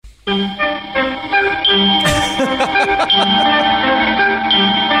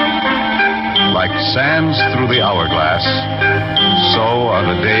us, so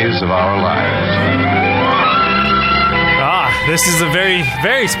are the days of our lives. This is a very,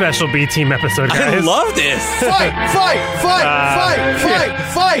 very special B-Team episode, guys. I love this.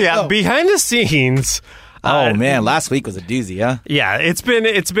 Fight! Yeah, behind the scenes. Oh man, last week was a doozy, huh? Yeah, it's been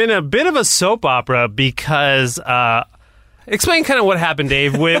a bit of a soap opera because explain kind of what happened,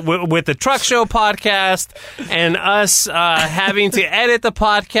 Dave, with the Truck Show podcast and us having to edit the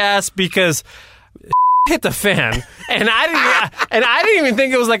podcast because hit the fan, and I didn't even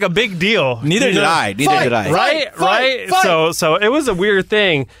think it was like a big deal. Neither did I. Right. So it was a weird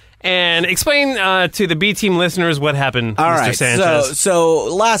thing. And explain to the B-Team listeners what happened, All Mr. right. Sanchez. So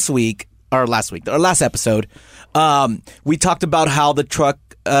last episode, we talked about how the Truck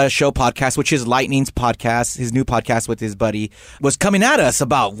Show podcast, which is Lightning's podcast, his new podcast with his buddy, was coming at us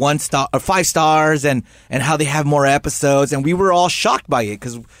about 1 star or 5 stars and how they have more episodes, and we were all shocked by it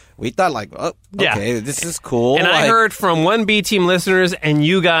because we thought like, oh, okay, this is cool. And I heard from one B-Team listeners and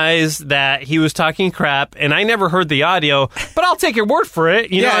you guys that he was talking crap, and I never heard the audio, but I'll take your word for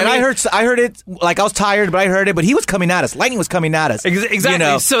it. You know what I mean? I heard it, like I was tired, but I heard it, but he was coming at us. Lightning was coming at us. Exactly. You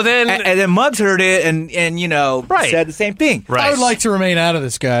know? So then... And then Muggs heard it and said the same thing. Right. I would like to remain out of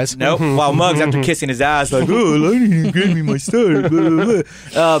this, guys. Nope. While Muggs, after kissing his ass, like, oh, Lightning gave me my star. Blah, blah,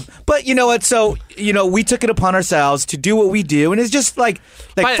 blah. But you know what? So, we took it upon ourselves to do what we do, and it's just like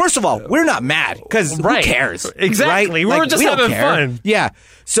first of all, we're not mad because who cares? Exactly. Right? We were just having fun. Yeah.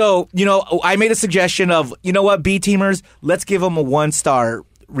 So, I made a suggestion of, you know what, B-Teamers, let's give them a 1-star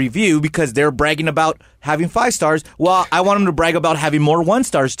review because they're bragging about having 5 stars. Well, I want them to brag about having more 1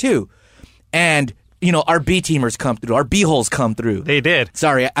 stars too. And, our B-Teamers come through. Our B-holes come through. They did.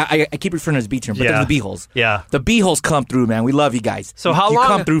 Sorry, I keep referring to as B-Teamers, but they're the B-holes. Yeah. The B-holes come through, man. We love you guys. So how you long...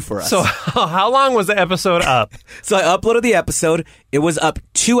 come through for us. So how long was the episode up? So I uploaded the episode. It was up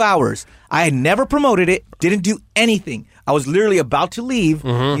 2 hours. I had never promoted it. Didn't do anything. I was literally about to leave,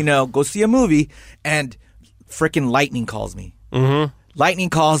 go see a movie, and freaking Lightning calls me. Mm-hmm.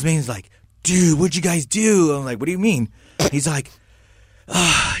 Lightning calls me. He's like, dude, what'd you guys do? I'm like, what do you mean? He's like,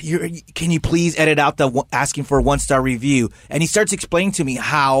 can you please edit out the asking for a 1-star review? And he starts explaining to me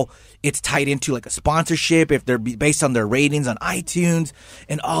how it's tied into like a sponsorship, if they're based on their ratings on iTunes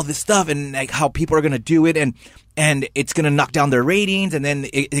and all this stuff, and like how people are going to do it, and it's going to knock down their ratings, and then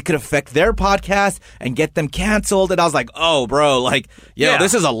it could affect their podcast and get them canceled. And I was like, oh, bro, like,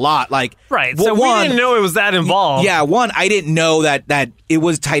 this is a lot. Like, right. So we didn't know it was that involved. Yeah, I didn't know that it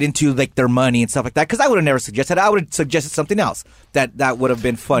was tied into like their money and stuff like that, because I would have never suggested it. I would have suggested something else that would have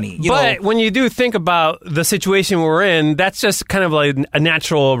been funny. But when you do think about the situation we're in, that's just kind of like a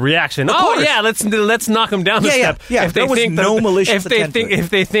natural reaction. Yeah, let's knock them down a step. Yeah, if they think no malicious if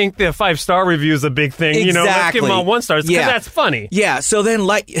they think the 5-star review is a big thing, let's give them all 1 stars because that's funny. Yeah. So then,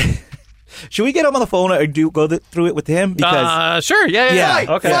 should we get him on the phone or go through it with him? Because sure. Yeah.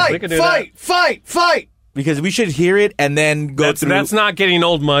 Okay. We can do that. Fight! Because we should hear it and then go through. That's not getting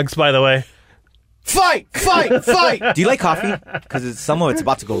old, Mugs, by the way. Fight! Do you like coffee? Because some of it's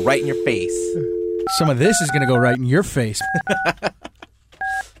about to go right in your face. Some of this is going to go right in your face.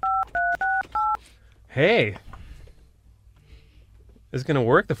 Hey. Is it going to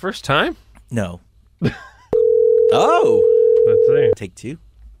work the first time? No. Oh. Let's see. Take 2.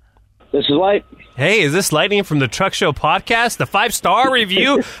 This is Light. Hey, is this Lightning from the Truck Show podcast? The 5-star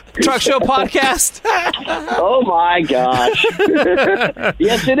review Truck Show podcast? Oh, my gosh.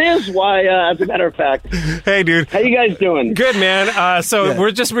 Yes, it is. Why, as a matter of fact. Hey, dude. How you guys doing? Good, man.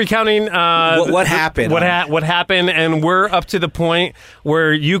 We're just recounting what happened. What happened, and we're up to the point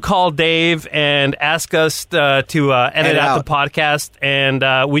where you called Dave and asked us to edit out the podcast,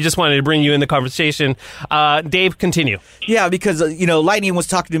 and we just wanted to bring you in the conversation. Dave, continue. Yeah, because, Lightning was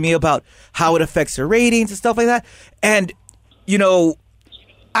talking to me about how it affects their ratings and stuff like that. And,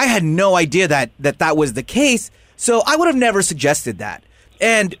 I had no idea that was the case. So I would have never suggested that.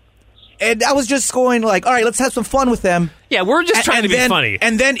 And I was just going like, all right, let's have some fun with them. Yeah, we're just trying to be funny.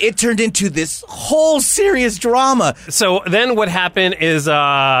 And then it turned into this whole serious drama. So then what happened is,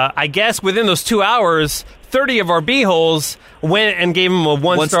 I guess within those 2 hours, 30 of our B-holes went and gave him a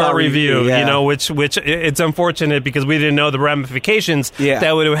 1-star review, which it's unfortunate because we didn't know the ramifications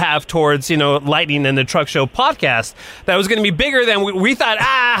that would have towards, Lightning and the Truck Show podcast. That was going to be bigger than we thought,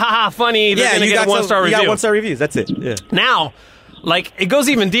 funny, they're going to get a 1-star review. You got 1-star reviews, that's it. Yeah. Now, it goes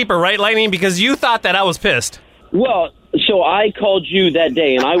even deeper, right, Lightning? Because you thought that I was pissed. Well, so I called you that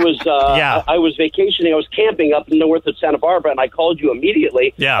day, and I was I was vacationing. I was camping up north of Santa Barbara, and I called you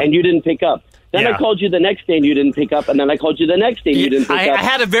immediately, and you didn't pick up. Then I called you the next day and you didn't pick up, and then I called you the next day and you didn't pick up. I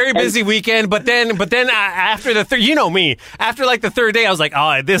had a very busy weekend, but then after the third, you know me, after like the third day, I was like,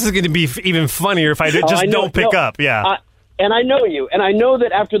 oh, this is going to be even funnier if I don't pick up. Yeah. And I know you, and I know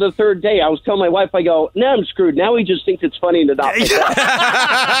that after the third day, I was telling my wife, I go, now I'm screwed. Now he just thinks it's funny to not pick up.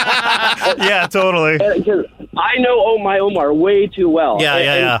 Yeah, totally. Because I know Omar way too well.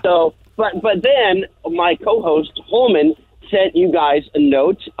 Yeah. So, but then my co-host, Holman, sent you guys a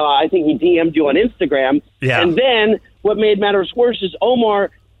note. I think he DM'd you on Instagram. Yeah. And then what made matters worse is Omar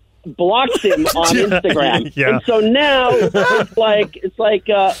blocked him on Instagram. Yeah. And so now it's like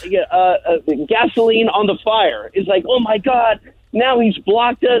gasoline on the fire. It's like, oh my God, now he's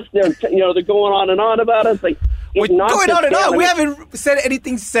blocked us. They're going on and on about us. Like, going on and on. We haven't said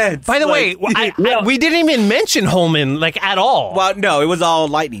anything since. By the way, we didn't even mention Holman at all. Well, no, it was all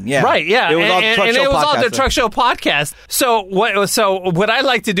Lightning. Yeah, right. Yeah, it was all Truck Show it was podcast, all the Truck Show podcast. So what I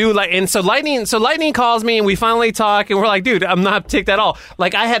like to do, Lightning calls me and we finally talk and we're like, dude, I'm not ticked at all.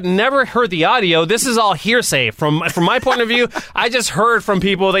 Like, I had never heard the audio. This is all hearsay from my point of view. I just heard from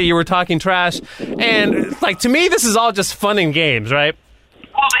people that you were talking trash, and to me, this is all just fun and games, right?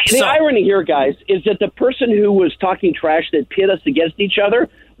 The irony here, guys, is that the person who was talking trash that pit us against each other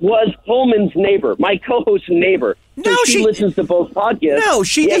was Holman's neighbor, my co-host's neighbor. No, she listens to both podcasts. No,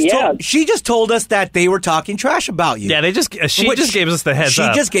 she just told us that they were talking trash about you. Yeah, she just gave us the heads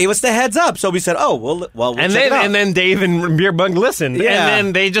up. She just gave us the heads up, so we said, "Oh, well, we'll and check then it out." And then Dave and Beerbug listened, and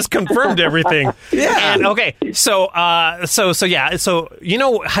then they just confirmed everything. Yeah. And okay, so this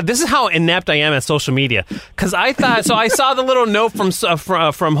is how inept I am at social media, because I saw the little note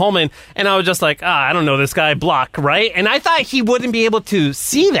from Holman, and I was just like, I don't know this guy, block, right? And I thought he wouldn't be able to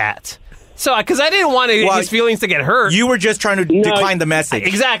see that. So, because I didn't want his feelings to get hurt. You were just trying to decline the message.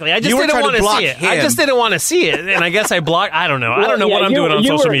 Exactly. I just didn't want to see it. I just didn't want to see it, and I guess I blocked. I don't know. I don't know what I'm doing on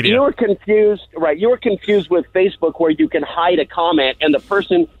social media. You were confused, right? You were confused with Facebook, where you can hide a comment, and the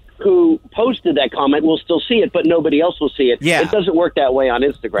person who posted that comment will still see it, but nobody else will see it. Yeah. It doesn't work that way on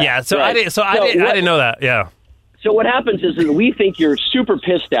Instagram. Yeah. So right? I didn't know that. Yeah. So what happens is we think you're super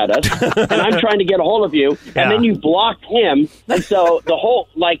pissed at us, and I'm trying to get a hold of you, and then you blocked him. And so the whole,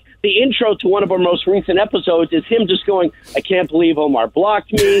 the intro to one of our most recent episodes is him just going, I can't believe Omar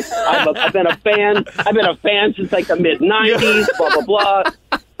blocked me. I've been a fan. I've been a fan since the mid-'90s, blah, blah, blah.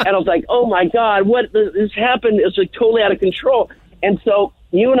 And I was like, oh, my God, what this happened is totally out of control. And so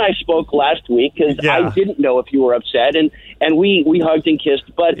you and I spoke last week because I didn't know if you were upset, and we hugged and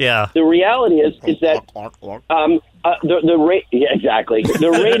kissed. But the reality is that exactly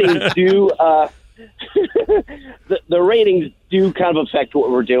the ratings do the ratings do kind of affect what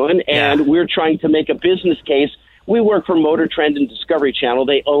we're doing, and we're trying to make a business case. We work for Motor Trend and Discovery Channel.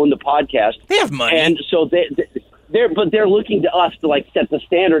 They own the podcast. They have money, and so they're looking to us to set the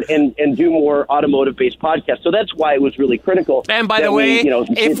standard and do more automotive-based podcasts. So that's why it was really critical. And by the way,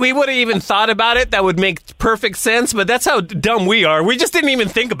 if we would have even thought about it, that would make perfect sense. But that's how dumb we are. We just didn't even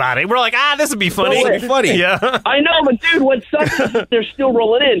think about it. We're like, this would be funny. This would be funny. Yeah. I know, but dude, what sucks is that they're still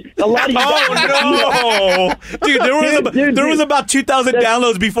rolling in. A lot of you guys. Dude, there was about 2,000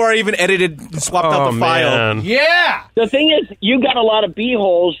 downloads before I even edited and swapped out the file. Man. Yeah. The thing is, you got a lot of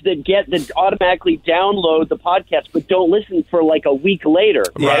b-holes that automatically download the podcast, but don't listen for a week later,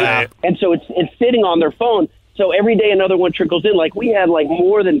 right? And so it's sitting on their phone. So every day another one trickles in. We had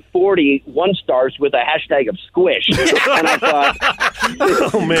more than 40 one-stars with a hashtag of squish. And I thought,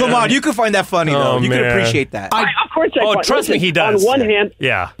 come on, you could find that funny though. You could appreciate that. of course I find. Trust me, he does. On one hand,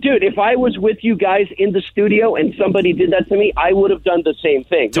 dude, if I was with you guys in the studio and somebody did that to me, I would have done the same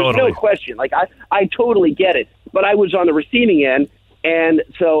thing. There's no question. I totally get it. But I was on the receiving end. And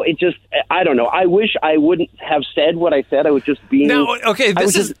so it just, I don't know. I wish I wouldn't have said what I said. I was just being. No, okay.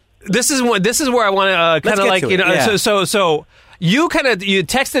 This is where I want to kind of So you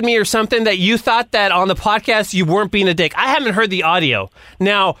texted me or something that you thought that on the podcast you weren't being a dick. I haven't heard the audio.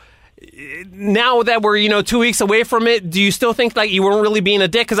 Now that we're 2 weeks away from it, do you still think you weren't really being a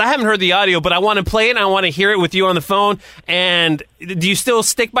dick? Because I haven't heard the audio, but I want to play it and I want to hear it with you on the phone. And do you still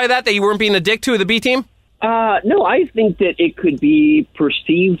stick by that you weren't being a dick to the B team? No, I think that it could be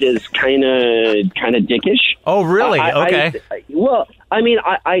perceived as kind of dickish. Oh, really? Okay.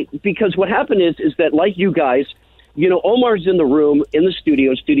 Because what happened is that, like you guys, Omar's in the room, in the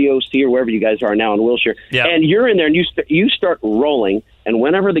Studio C, or wherever you guys are now in Wilshire, and you're in there, and you start rolling, and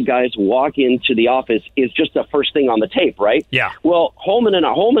whenever the guys walk into the office, is just the first thing on the tape, right? Yeah. Well, Holman and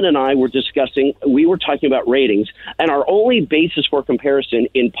I were we were talking about ratings, and our only basis for comparison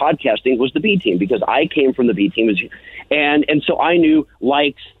in podcasting was the B team, because I came from the B team, and so I knew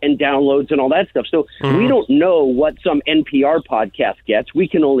likes and downloads and all that stuff. So we don't know what some NPR podcast gets. We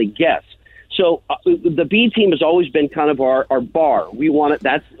can only guess. So the B team has always been kind of our bar. We want it.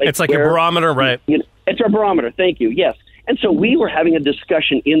 That's it's like a barometer, right? It's our barometer. Thank you. Yes. And so we were having a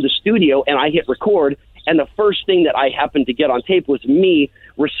discussion in the studio, and I hit record. And the first thing that I happened to get on tape was me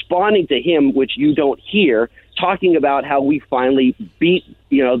responding to him, which you don't hear, talking about how we finally beat,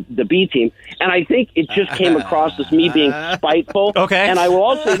 the B team. And I think it just came across as me being spiteful. Okay. And I will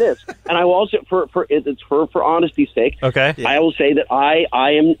also say this, and I will also, for honesty's sake, okay, I will say that I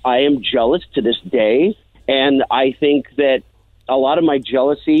am jealous to this day, and I think that a lot of my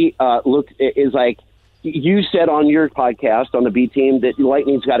jealousy is like, you said on your podcast on the B team that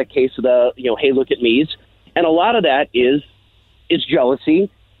Lightning's got a case of the, hey, look at me's. And a lot of that is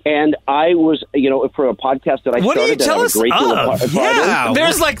jealousy. And I was, for a podcast that I what started, are you jealous that I have a great deal of pride in.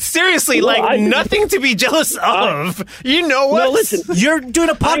 There's seriously, nothing to be jealous of. You know what? No, listen. You're doing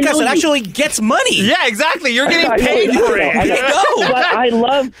a podcast that actually gets money. Yeah, exactly. You're getting paid for it. I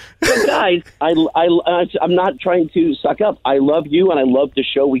know. But guys, I'm not trying to suck up. I love you, and I love the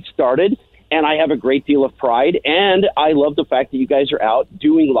show we started. And I have a great deal of pride, and I love the fact that you guys are out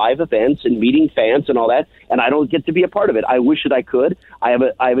doing live events and meeting fans and all that, and I don't get to be a part of it. I wish that I could. I have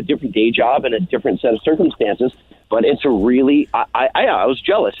a different day job and a different set of circumstances, but it's a really I was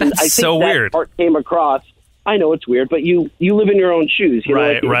jealous. And That's I think so that weird. part came across. I know it's weird, but you live in your own shoes.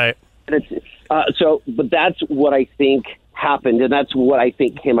 Right. And it's, but that's what I think happened, and that's what I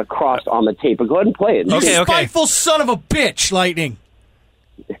think came across on the tape. But go ahead and play it. You spiteful son of a bitch, Lightning.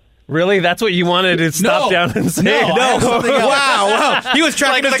 Really? That's what you wanted to stop down and say? No. Wow. He was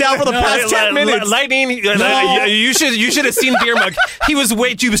tracking us down for the past 10 minutes. Lightning, you should have seen Beer Mug. He was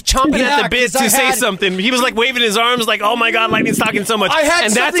chomping at the bit to say something. He was waving his arms oh my God, Lightning's talking so much.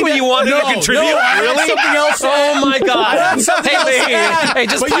 And that's what you wanted to contribute? Really? Something else. Oh my God. Hey,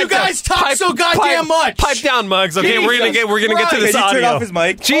 just but you guys talk so goddamn much. Pipe down, Mugs. Okay, we're gonna get to this Can you audio. turn off his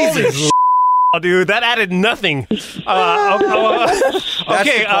mic? Jesus. Oh, dude, that added nothing. Okay,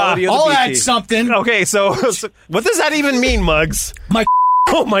 I'll add something. Okay, so what does that even mean, Mugs?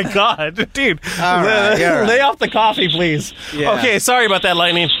 Oh my God, dude! All right. Lay off the coffee, please. Yeah. Okay, sorry about that,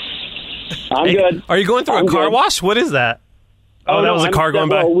 Lightning. I'm good. Are you going through a car wash? What is that? Oh, that was a car going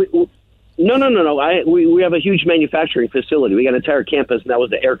by. No. We have a huge manufacturing facility. We got an entire campus, and that was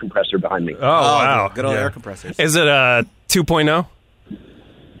the air compressor behind me. Oh wow, Good old air compressors. Is it a 2.0?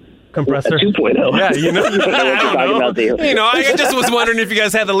 Compressor 2.0. Yeah, you know. You don't know what you're talking about there. I just was wondering if you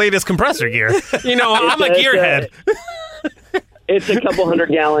guys had the latest compressor gear. I'm a gearhead. It's a couple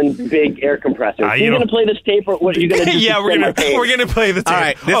 100-gallon big air compressor. Are you going to play this tape, or what are you going to do? Yeah, we're gonna play the tape. All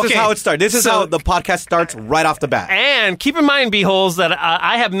right, this is how it starts. This is how the podcast starts right off the bat. And keep in mind, B-holes, that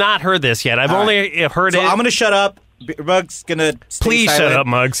I have not heard this yet. I've only heard it. So I'm going to shut up. Muggs going to Please shut up,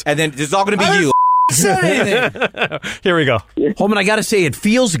 Muggs. And then this is all going to be you. Here we go. Holman, I got to say, it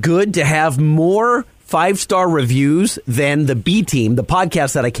feels good to have more 5-star reviews than the B Team, the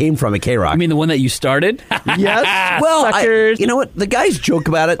podcast that I came from at K-Rock. You mean the one that you started? Yes. Well, you know what? The guys joke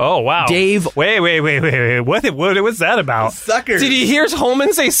about it. Oh, wow. Dave. Wait. What was that about? Suckers. Did you hear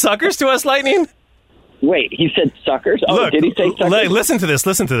Holman say suckers to us, Lightning? Wait, he said suckers? Oh, Look, did he say suckers? Listen to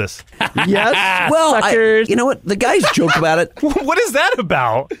this. Yes. Well, you know what? The guys joke about it. What is that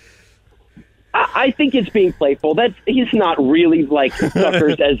about? I think it's being playful. He's not really like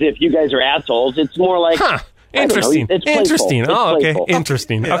suckers as if you guys are assholes. It's more like interesting. It's interesting. playful. Okay.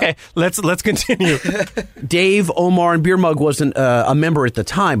 Interesting. Yeah. Okay, let's continue. Dave, Omar, and Beer Mug wasn't a member at the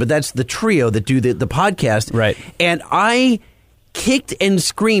time, but that's the trio that do the podcast. Right. And I kicked and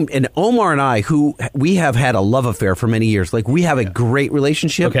screamed, and Omar and I, we have had a love affair for many years. We have a great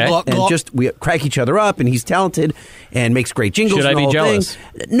relationship. Okay. And we crack each other up, and he's talented and makes great jingles. Should I be jealous?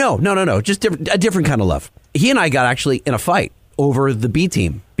 No. Just a different kind of love. He and I got actually in a fight over the B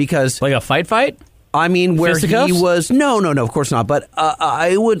Team because Like a fight? I mean, where Fisticuffs? he was no, of course not. But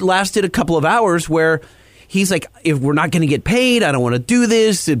I would lasted a couple of hours where he's like, if we're not going to get paid, I don't want to do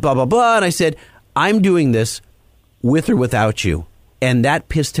this, and blah blah blah. And I said, I'm doing this with or without you. And that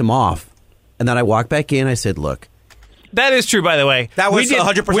pissed him off. And then I walked back in. I said, look. That is true, by the way. That was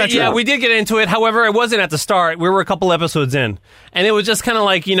 100% true. Yeah, we did get into it. However, it wasn't at the start. We were a couple episodes in. And it was just kind of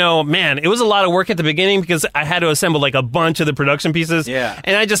like, man, it was a lot of work at the beginning because I had to assemble a bunch of the production pieces. Yeah.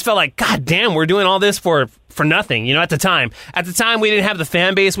 And I just felt like, God damn, we're doing all this for nothing, at the time. At the time, we didn't have the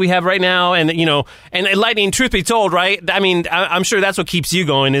fan base we have right now. And, and Lightning, truth be told, right? I mean, I'm sure that's what keeps you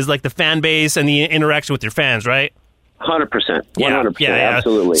going is the fan base and the interaction with your fans, right? 100%. 100%. Yeah,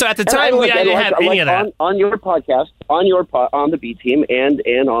 Absolutely. So at the time, I didn't have any of that. On your podcast, on the B Team and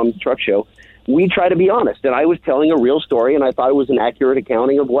on the Truck Show, we try to be honest. And I was telling a real story, and I thought it was an accurate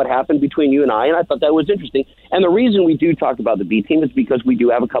accounting of what happened between you and I thought that was interesting. And the reason we do talk about the B team is because we do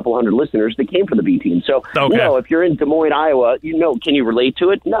have a couple hundred listeners that came from the B team. So, if you're in Des Moines, Iowa, can you relate to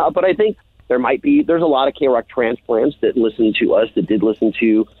it? No, but I think there's a lot of K-Rock transplants that listen to us, that did listen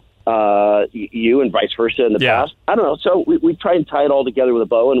to you and vice versa in the past. I don't know. So we try and tie it all together with a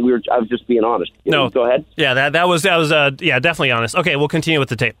bow, and I was just being honest. Go ahead. Yeah, that was definitely honest. Okay, we'll continue with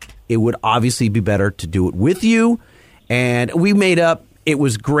the tape. It would obviously be better to do it with you, and we made up. It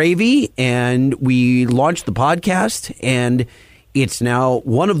was gravy, and we launched the podcast, and it's now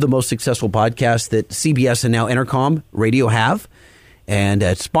one of the most successful podcasts that CBS and now Entercom Radio have. And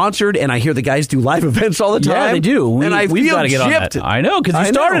it's sponsored, and I hear the guys do live events all the time. Yeah, they do. We've got to get on that. I know, because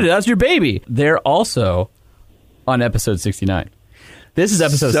you started it. That's your baby. They're also on episode 69. This is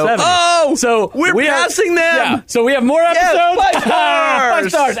episode 70. Oh! So we're passing them! Yeah, so we have more episodes. Yes, 5 stars! 5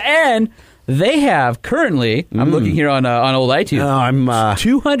 stars. And they have currently, I'm looking here on old iTunes,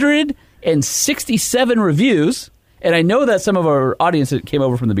 267 reviews. And I know that some of our audience came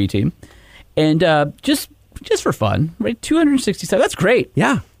over from the B team. And just for fun, right? 267. That's great.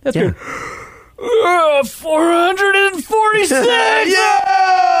 Yeah. That's good. 446!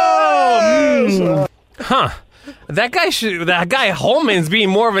 Huh. That guy Holman's being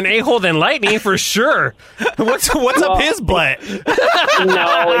more of an a-hole than Lightning for sure. What's up his butt?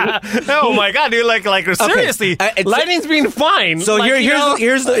 No. Oh my God, dude! Like seriously, Lightning's being fine. So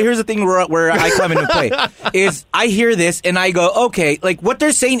here's the thing where I come into play is I hear this and I go, okay, like what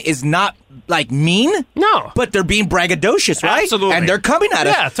they're saying is not like mean, no, but they're being braggadocious, right? Absolutely, and they're coming at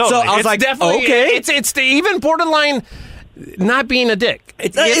us. Yeah, totally. So I was like, okay, it's the even borderline. Not being a dick.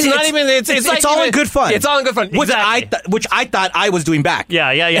 It's not even. It's all in good fun. It's all in good fun. Which I thought I was doing back.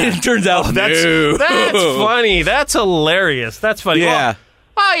 Yeah. And it turns out that's funny. That's hilarious. That's funny. Yeah.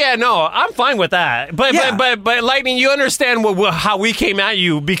 Oh yeah, no, I'm fine with that. But Lightning, you understand how we came at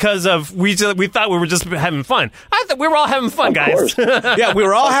you because of we thought we were just having fun. I thought we were all having fun, guys. Yeah, we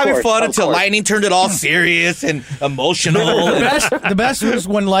were all having fun until Lightning turned it all serious and emotional. The best was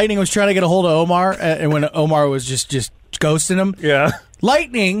when Lightning was trying to get a hold of Omar, and when Omar was just ghosting him. Yeah.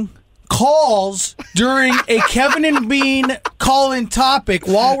 Lightning calls during a Kevin and Bean call-in topic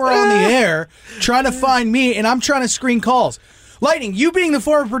while we're on the air, trying to find me, and I'm trying to screen calls. Lightning, you being the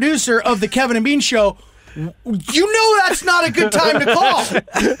former producer of the Kevin and Bean show, you know that's not a good time to call.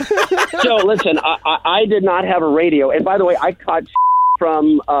 So listen, I did not have a radio, and by the way, I caught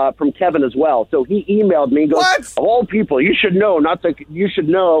from Kevin as well. So he emailed me, and goes, what? Of all people, you should know. No,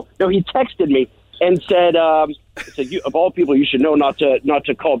 he texted me and said, of all people, you should know not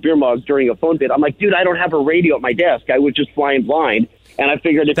to call Beer Mug during a phone bid. I'm like, dude, I don't have a radio at my desk. I was just flying blind, and I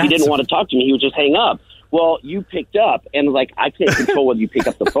figured if he didn't want to talk to me, he would just hang up. Well, you picked up, and I can't control whether you pick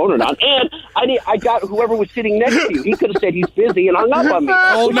up the phone or not. And I got whoever was sitting next to you. He could have said he's busy and hung up on me.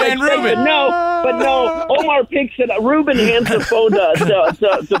 Old man Ruben. But no. Omar picks it up. Ruben hands the phone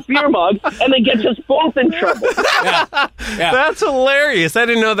to Beer Mug, and then gets us both in trouble. Yeah. That's hilarious. I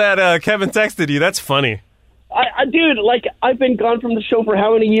didn't know that Kevin texted you. That's funny. Dude, I've been gone from the show for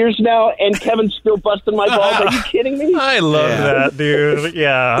how many years now, and Kevin's still busting my balls. Are you kidding me? I love that, dude.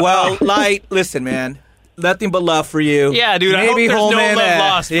 Yeah. Well, listen, man. Nothing but love for you. Yeah, dude. Maybe I hope there's Holman, no love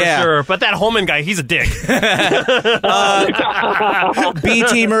lost for sure. But that Holman guy, he's a dick.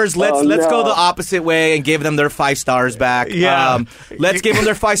 B-teamers, let's go the opposite way and give them their 5 stars back. Yeah. Let's give them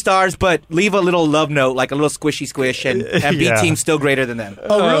their 5 stars, but leave a little love note, like a little squishy squish, and B-team's still greater than them.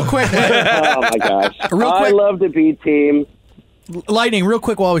 Oh, real quick. Oh, my gosh. Real quick. I love the B team. Lightning, real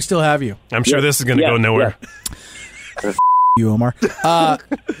quick while we still have you. I'm sure this is going to go nowhere. Yeah. You, Omar.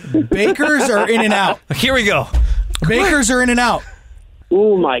 Bakers are in and out. Here we go. Bakers are in and out.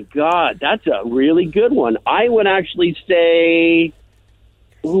 Oh, my God. That's a really good one. I would actually say,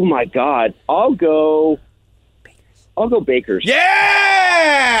 oh, my God. I'll go Bakers.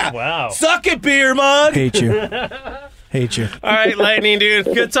 Yeah! Wow. Suck it, Beer Mug! Hate you. All right, Lightning, dude.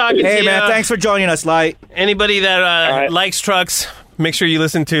 Good talking to you. Hey, man. Thanks for joining us, Light. Anybody that likes trucks, make sure you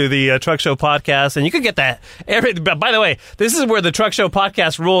listen to the Truck Show podcast, and you can get that. By the way, this is where the Truck Show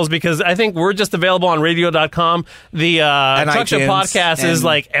podcast rules, because I think we're just available on radio.com. The Truck Show podcast is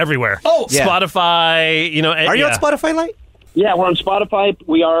everywhere. Oh, yeah. Spotify, Are you on Spotify, Light? Yeah, we're on Spotify.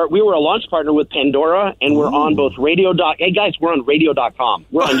 We were a launch partner with Pandora, and we're on both radio. Hey, guys, we're on radio.com.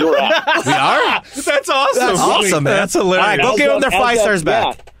 We're on your app. We are? That's awesome. That's awesome, man. That's hilarious. All right, go give them their 5 stars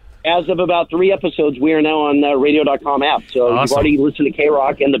back. Yeah. As of about 3 episodes, we are now on the radio.com app. So You've already listened to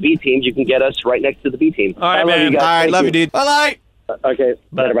K-Rock and the B teams. You can get us right next to the B team. All right, man. Love you guys. All right, love you, dude. Bye, Light. Okay,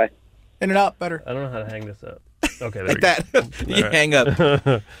 better, bye. In and out, better. I don't know how to hang this up. Okay, there like we go. that. You hang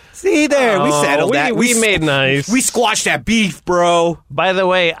up. See there, we settled that. We made nice. We squashed that beef, bro. By the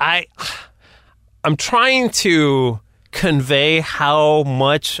way, I'm trying to convey how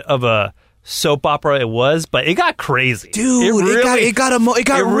much of a soap opera it was, but it got crazy, dude. It got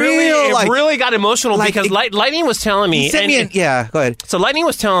really got emotional because Lightning was telling me. Yeah, go ahead. So Lightning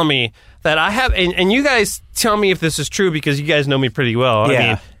was telling me that I have, and you guys tell me if this is true because you guys know me pretty well. Yeah. I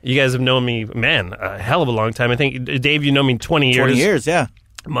mean, you guys have known me, man, a hell of a long time. I think Dave, you know me 20 years. 20 years, yeah.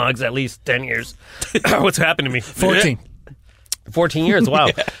 Muggs, at least 10 years. What's happened to me? 14. 14 years. Wow.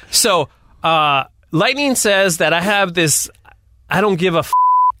 Yeah. So Lightning says that I have this I don't give a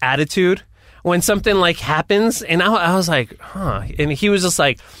attitude when something like happens, and I was like, huh. And he was just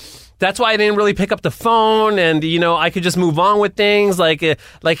like, that's why I didn't really pick up the phone, and I could just move on with things. Like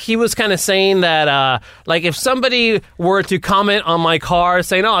he was kind of saying that, like if somebody were to comment on my car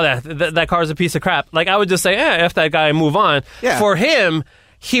saying, "Oh, that car's a piece of crap," like I would just say, "F that guy," and move on. Yeah. For him,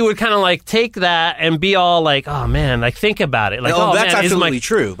 he would kind of like take that and be all like, "Oh man, like think about it." Like, that's man, absolutely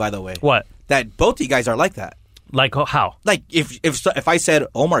true. By the way, what? That both of you guys are like that. Like how? Like if I said,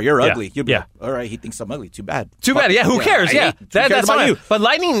 Omar, you're ugly, you'd be like, all right, he thinks I'm ugly. Too bad. Too bad. Yeah, who cares? Yeah, that's about fine. you. But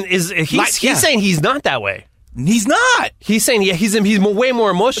Lightning he's saying he's not that way. He's not. He's saying he's way more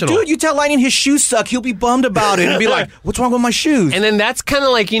emotional. Dude, you tell Lightning his shoes suck, he'll be bummed about it and be like, "What's wrong with my shoes?" And then that's kind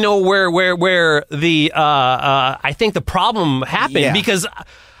of like where the I think the problem happened because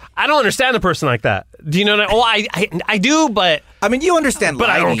I don't understand a person like that. Do you know what I do, but I mean, you understand but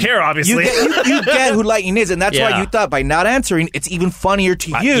Lightning. I don't care, obviously. You get who Lightning is, and that's why you thought by not answering, it's even funnier to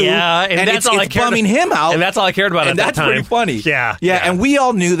you. Yeah, and that's all I cared bumming him out. And that's all I cared about at that time. And that's pretty funny. Yeah, and we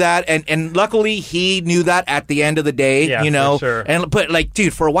all knew that, and luckily he knew that at the end of the day, for sure. But like,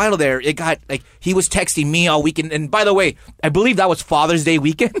 dude, for a while there, it got like he was texting me all weekend. And by the way, I believe that was Father's Day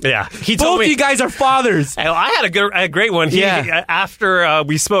weekend. Yeah, he told both me you guys are fathers. I had a great one. After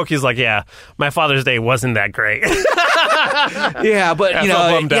we spoke, he's like, "Yeah, my Father's Day wasn't that great." Yeah, but he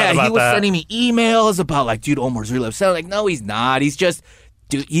was sending me emails about like, dude, Omar's really upset. I'm like, no, he's not. He's just,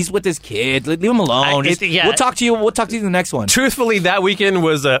 dude, he's with his kid. Leave him alone. We'll talk to you. We'll talk to you in the next one. Truthfully, that weekend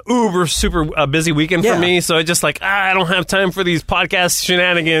was a super busy weekend for me. So I just like, I don't have time for these podcast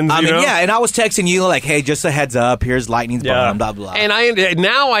shenanigans. I mean, and I was texting you like, hey, just a heads up. Here's Lightning's blah blah blah. And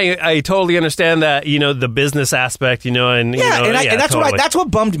I totally understand that the business aspect. And that's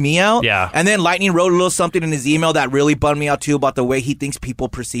what bummed me out. Yeah. And then Lightning wrote a little something in his email that really bummed me out too about the way he thinks people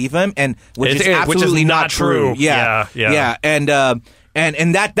perceive him, and which is absolutely not true. Yeah.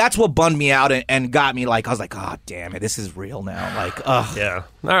 And that's what bummed me out and got me like, I was like, oh, damn it, this is real now. Like, ugh. Yeah.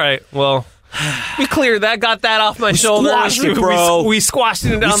 All right. Well, we cleared that, got that off my shoulders. Squashed it, bro. We squashed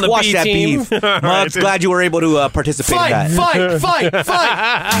it down the B team. Muggs, glad you were able to participate in that. Fight!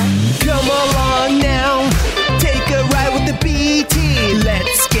 Come along now, take a ride with the B team.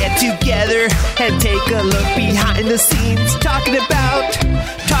 Let's get together and take a look behind the scenes. Talking about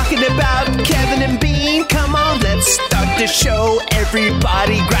Kevin and Bean. Come on, let's start the show.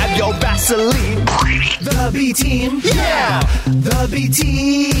 Everybody grab your Vaseline. The B team, yeah. The B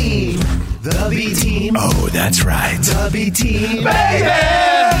team. The B team. Oh, that's right. The B team, baby.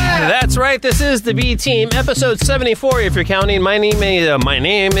 That's right. This is the B Team, episode 74. If you're counting, my name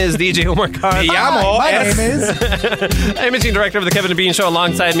is DJ Omar Khan. My name is Imaging director of the Kevin and Bean Show.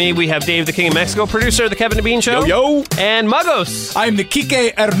 Alongside me, we have Dave, the King of Mexico, producer of the Kevin and Bean Show. Yo. And Muggos. I'm the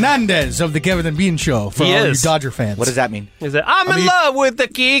Kike Hernandez of the Kevin and Bean Show for all you Dodger fans. What does that mean? Is it? I'm in love with the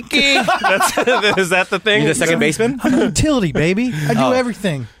Kiki. Is that the thing? You the second baseman? I'm a utility, baby. I do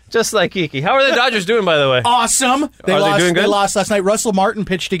everything. Just like Kiki. How are the Dodgers doing, by the way? Awesome. They doing good? They lost last night. Russell Martin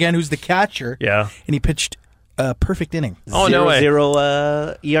pitched again, who's the catcher. Yeah. And he pitched a perfect inning. Oh, no way. 0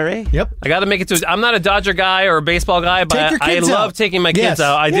 ERA? Yep. I got to make it to. I'm not a Dodger guy or a baseball guy, but I love taking my kids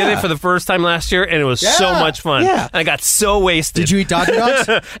out. I did it for the first time last year, and it was so much fun. Yeah. And I got so wasted. Did you eat Dodger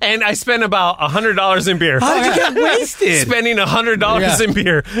dogs? And I spent about $100 in beer. How did you get wasted? Spending $100 in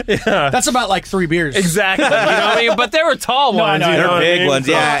beer. Yeah. That's about like 3 beers. Exactly. You know what I mean? But they were tall ones. They're big ones.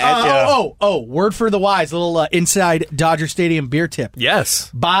 Yeah. Word for the wise. A little inside Dodger Stadium beer tip. Yes.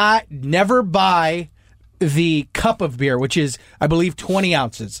 Never buy the cup of beer, which is, I believe, 20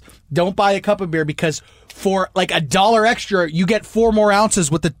 ounces. Don't buy a cup of beer because for like $1 extra, you get 4 more ounces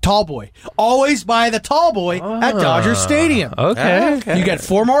with the tall boy. Always buy the tall boy at Dodger Stadium. Okay. You get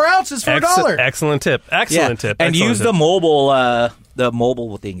 4 more ounces for $1. Excellent tip. Excellent tip. And use the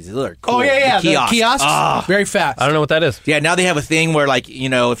mobile things. They're cool. Oh, yeah. The kiosks. Very fast. I don't know what that is. Yeah, now they have a thing where, like,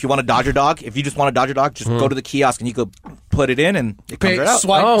 if you want a Dodger dog, if you just want a Dodger dog, just go to the kiosk and you go put it in, and it comes right out.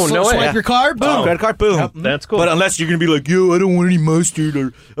 Swipe, Oh, no way. swipe your card, boom. Credit card, boom. That's cool. But unless you're gonna be like, yo, I don't want any mustard,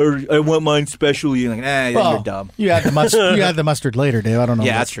 or I want mine special. You're like, Well, you're dumb. You had the mustard. You had the mustard later, Dave. I don't know.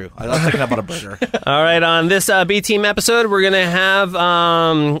 Yeah, that's true. I was thinking about a burger. All right, on this B Team episode, we're going to have...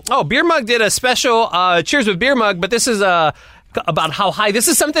 Beer Mug did a special Cheers with Beer Mug, but this is about how high... This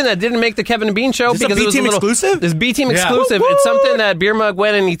is something that didn't make the Kevin and Bean show. Is this because a it was B-Team exclusive? This B-Team Yeah. exclusive. It's something that Beer Mug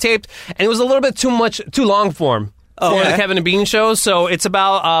went and he taped, and it was a little bit too long for him. For okay. the Kevin and Bean show. So it's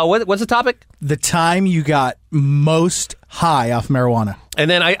about... what's the topic? The time you got most high off marijuana. And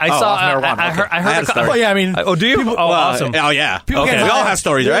then I saw... off marijuana. I heard... Okay. I had a story. Well, yeah, I mean, Oh, do you? Awesome. Oh, yeah. People Okay, get we all high. have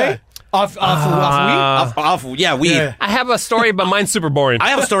stories, right? off weed. Yeah, weed. Yeah. I have a story, but mine's super boring. I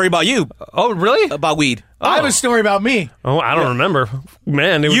have a story about you, Oh, really? about weed. I have a story about me. Oh, I don't remember.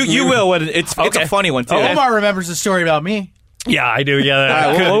 Man, it was, You will. When it's Okay. a funny one, too. Okay. Omar remembers a story about me. Yeah, I do. Yeah, All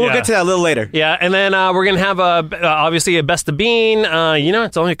right, we'll get to that a little later. Yeah, and then we're going to have, obviously, a Best of Bean.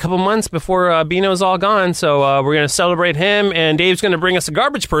 It's only a couple months before Beano's all gone, so we're going to celebrate him, and Dave's going to bring us a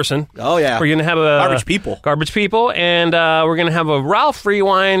garbage person. Oh, yeah. We're going to have a... Garbage people. Garbage people, and we're going to have a Ralph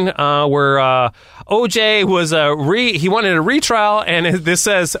Rewind where OJ was he wanted a retrial, and this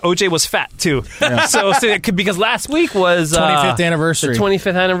says OJ was fat, too. So because last week was... 25th anniversary. The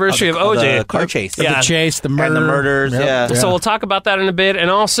 25th anniversary of OJ. The car chase. Yeah. The chase, the murder. And the murders, yeah. So we'll talk about that in a bit.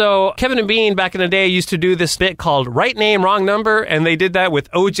 And also, Kevin and Bean back in the day used to do this bit called Right Name, Wrong Number, and they did that with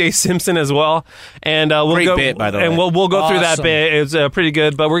O.J. Simpson as well. And we'll Great go, bit, by the way. And we'll go through that Awesome. bit. It's pretty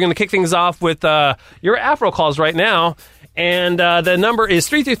good. But we're going to kick things off with your Afro calls right now. And the number is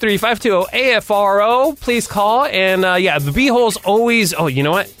 323-520-AFRO. Please call. And the B-hole's always... Oh, you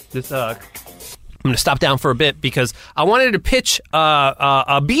know what? This... I'm going to stop down for a bit because I wanted to pitch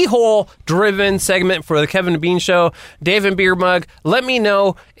a B-hole-driven segment for the Kevin and Bean Show. Dave and Beer Mug, let me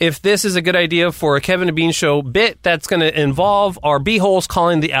know if this is a good idea for a Kevin and Bean Show bit that's going to involve our B-holes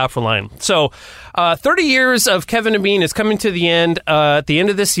calling the Afro line. So 30 years of Kevin and Bean is coming to the end at the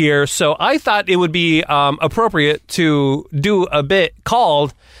end of this year, so I thought it would be appropriate to do a bit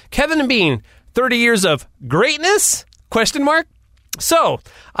called Kevin and Bean, 30 Years of Greatness? ? So,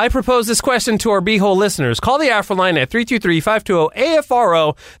 I propose this question to our B-hole listeners. Call the Afro line at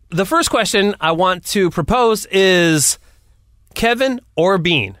 323-520-AFRO. The first question I want to propose is Kevin or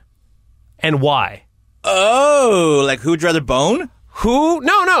Bean, and why? Oh, like who'd rather bone? Who?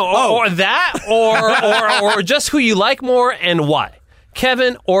 No. Or that, or just who you like more and why.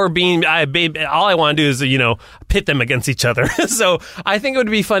 Kevin or Bean, all I want to do is, pit them against each other. So I think it would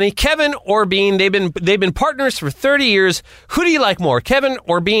be funny. Kevin or Bean, they've been partners for 30 years. Who do you like more, Kevin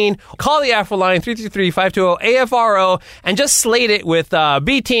or Bean? Call the Afro line, 323-520-AFRO, and just slate it with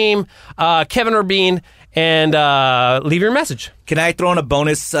B-Team, Kevin or Bean, and leave your message. Can I throw in a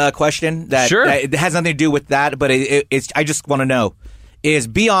bonus question? Sure. That it has nothing to do with that, but it's. I just want to know,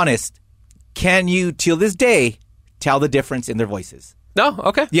 be honest, can you, till this day, tell the difference in their voices? No?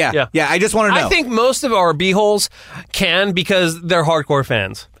 Okay. Yeah. I just want to know. I think most of our B-holes can because they're hardcore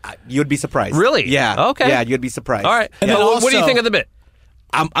fans. You'd be surprised. Really? Yeah. Okay. Yeah, you'd be surprised. All right. And Well, then what do you also- think of the bit?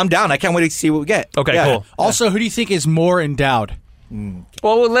 I'm down. I can't wait to see what we get. Okay, Yeah. cool. Also, who do you think is more endowed?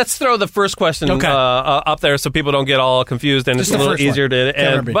 Well, let's throw the first question Okay. up there so people don't get all confused and Just it's a the little first one. easier to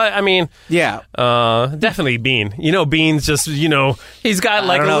Kevin or end. Bean? But, I mean, Yeah. definitely Bean. Bean's just, he's got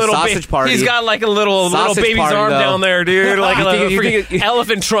like don't a know, little sausage party. He's got like a little Sausage baby's party, arm though. down there, dude. Like a little You freaking think-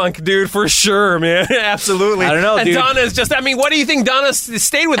 elephant trunk, dude, for sure, man. Absolutely. I don't know, and dude. Donna's just, what do you think Donna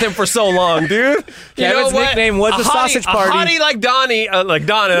stayed with him for so long, dude? You Kevin's know what? nickname was the sausage party. A hottie like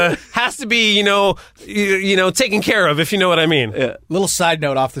Donna has to be, taken care of, if you know what I mean. Yeah. Little side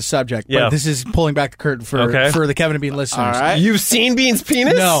note off the subject, Yeah. but this is pulling back the curtain for the Kevin and Bean listeners. All right. You've seen Bean's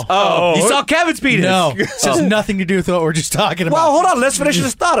penis? No. Oh. You saw Kevin's penis. No, this has nothing to do with what we're just talking about. Well, hold on. Let's finish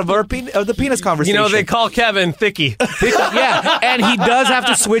this thought of the penis conversation. They call Kevin Thicky. Yeah, and he does have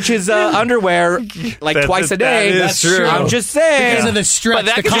to switch his underwear twice a day. That is true. I'm just saying. because of the stretch, But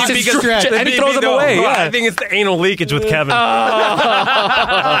that the could be constant because stretch. And he throws them away, yeah. I think it's the anal leakage with Kevin.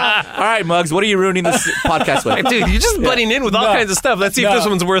 All right, Muggs, what are you ruining this podcast with? Dude, you're just butting in with all kinds of stuff. Let's see if this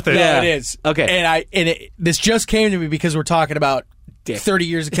one's worth it. Yeah. It is. Okay. And this just came to me because we're talking about 30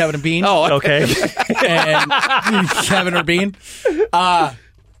 years of Kevin and Bean. Oh, Okay. And Kevin or Bean.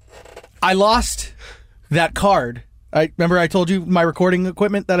 I lost that card. Remember I told you my recording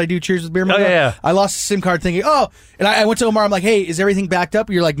equipment that I do Cheers with Beer Mug? Oh, yeah. I lost the SIM card thinking, and I went to Omar, I'm like, hey, is everything backed up?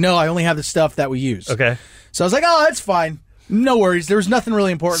 You're like, no, I only have the stuff that we use. Okay. So I was like, that's fine. No worries. There was nothing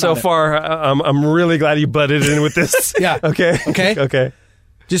really important So on it. far, I'm really glad you butted in with this. Yeah. Okay. Okay. Okay.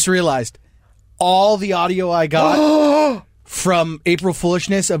 Just realized all the audio I got from April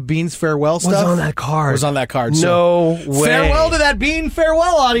Foolishness of Bean's farewell stuff. on that card. Was on that card. No way. Farewell to that Bean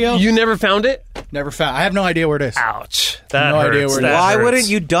farewell audio. You never found it? Never found. I have no idea where it is. Ouch. That No idea hurts. where it That is. Why hurts. wouldn't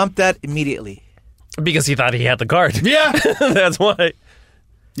you dump that immediately? Because he thought he had the card. Yeah. That's why.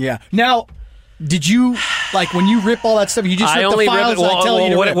 Yeah. Now, did you, like, when you rip all that stuff, you just I rip only the files rip it. and I tell you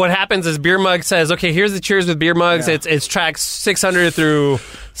to rip? What happens is Beer Mug says, okay, here's the Cheers with Beer Mugs. Yeah. It's tracks 600 through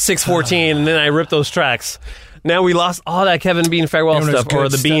 614, and then I rip those tracks. Now we lost all that Kevin Bean farewell It was stuff, or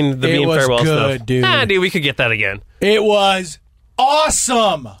good the stuff. Bean It was farewell good, stuff. dude. Dude, we could get that again, It was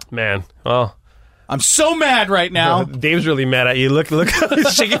awesome. man. Well, I'm so mad right now. Dave's really mad at you. Look, how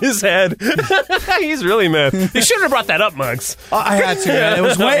he's shaking his head. He's really mad. You shouldn't have brought that up, Mugs. I had to, man. It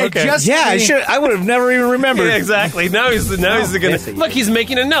was way Okay. just Yeah, I me. should. I would have never even remembered. Yeah, exactly. Now he's gonna yes, he look. He's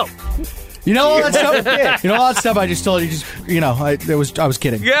making a note. You know all that stuff. You know all that stuff I just told you. Just I was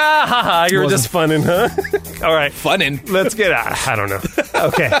kidding. Yeah, haha, you were just funning, huh? All right, Funnin'. let's get out. I don't know.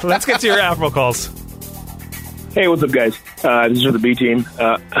 Okay, let's get to your Afro calls. Hey, what's up, guys? This is for the B team.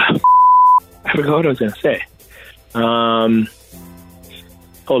 I forgot what I was going to say.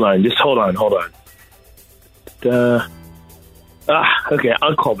 Hold on. Just hold on. Okay,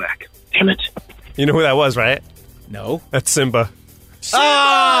 I'll call back. Damn it. You know who that was, right? No. That's Simba.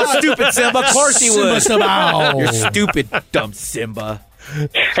 Ah, stupid Simba. Of course he would. Simba. You're stupid, dumb Simba.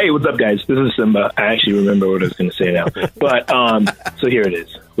 Hey, what's up, guys? This is Simba. I actually remember what I was going to say now. But, so here it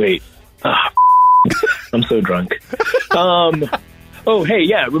is. Wait. I'm so drunk. Oh, hey,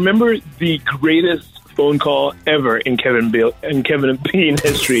 yeah. Remember the greatest phone call ever in Kevin and Bean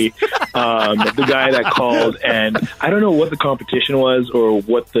history? The guy that called, and I don't know what the competition was or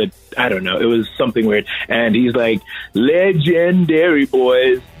I don't know. It was something weird. And he's like, legendary,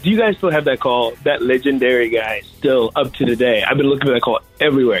 boys. Do you guys still have that call? That legendary guy still up to today. I've been looking for that call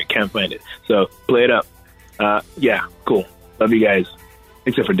everywhere. Can't find it. So play it up. Yeah, cool. Love you guys.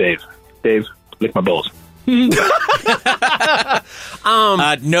 Except for Dave. Dave, lick my balls.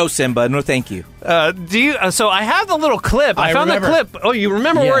 No, Simba. No, thank you. Do you? So I have the little clip. I found remember. the clip. Oh, you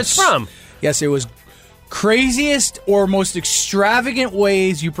remember where it's Yes. from? Yes, it was craziest or most extravagant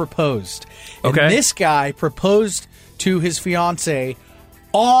ways you proposed. And Okay. this guy proposed to his fiance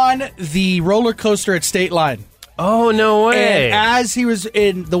on the roller coaster at State Line. Oh, no way. And as he was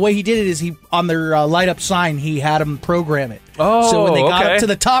in, the way he did it is he on their light up sign, he had him program it. Oh, so when they got okay. up to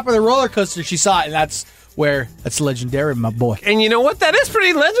the top of the roller coaster, she saw it, and that's legendary, my boy. And you know what? That is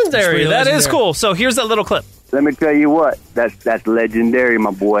pretty legendary. pretty That is legendary. cool. So here's that little clip. Let me tell you what, that's legendary,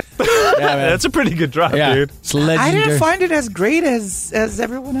 my boy. Yeah, man. That's a pretty good drop, Yeah, dude. it's legendary. I didn't find it as great as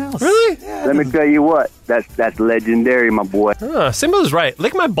everyone else. Really? Yeah, Let me tell you what, that's legendary, my boy. Simba's right.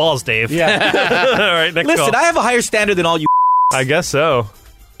 Lick my balls, Dave. Yeah. All right, next Listen, call. I have a higher standard than all you. I guess so.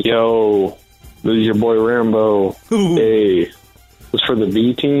 Yo, this is your boy Rambo. Hey, this is for the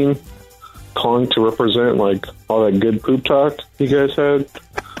B team, calling to represent like all that good poop talk you guys had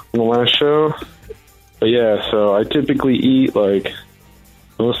on the last show. But yeah, so I typically eat like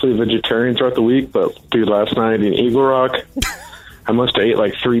mostly vegetarian throughout the week, but dude, last night in Eagle Rock, I must have ate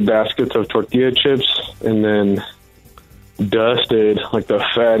like 3 baskets of tortilla chips and then dusted like the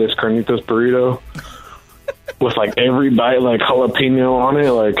fattest carnitas burrito with like every bite like jalapeno on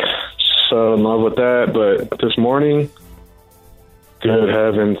it, like so in love with that. But this morning, good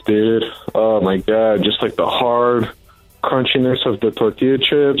heavens, dude, oh my god, just like the hard crunchiness of the tortilla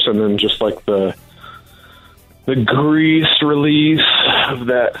chips and then just like the grease release of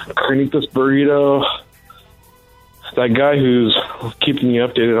that carnitas burrito. That guy who's keeping you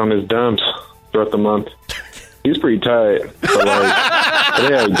updated on his dumps throughout the month, he's pretty tight. But like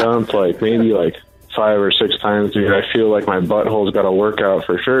today I dumped like maybe like 5 or 6 times, dude. I feel like my butthole's got to work out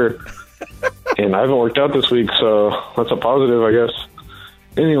for sure. And I haven't worked out this week, so that's a positive, I guess.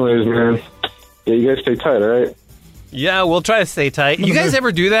 Anyways, man, yeah, you guys stay tight, all right? Yeah, we'll try to stay tight. You guys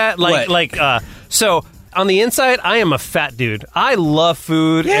ever do that? What? So on the inside, I am a fat dude. I love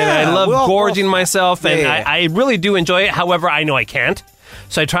food and I Yeah, love we're all- gorging myself, and Yeah. I really do enjoy it. However, I know I can't,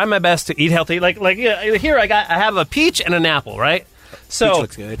 so I try my best to eat healthy. Here, I have a peach and an apple, right? So Peach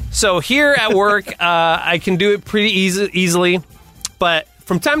looks good. So here at work, I can do it pretty easily, but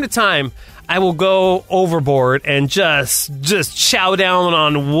from time to time, I will go overboard and just chow down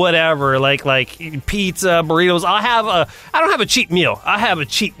on whatever, like pizza, burritos. I don't have a cheat meal. I have a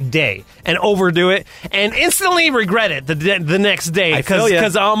cheat day and overdo it and instantly regret it the next day I feel ya.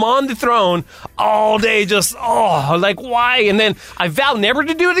 because I'm on the throne all day. Just like why? And then I vow never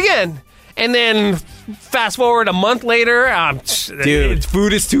to do it again. And then fast forward a month later, Dude,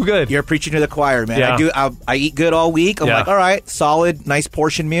 food is too good. You're preaching to the choir, man. Yeah. I eat good all week. I'm Yeah. like, all right, solid, nice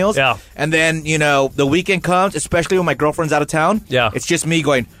portion meals. Yeah. And then, the weekend comes, especially when my girlfriend's out of town. Yeah. It's just me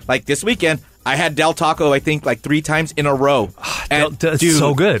going, like this weekend, I had Del Taco, I think, like 3 times in a row. It's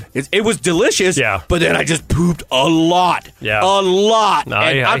so good. It was delicious. Yeah. But then I just pooped a lot. Yeah. A lot. No,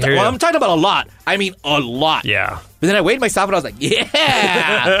 And I hear you. I'm talking about a lot. I mean, a lot. Yeah. But then I weighed myself and I was like,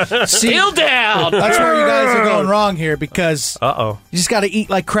 yeah, still down. That's where you guys are going wrong here because you just got to eat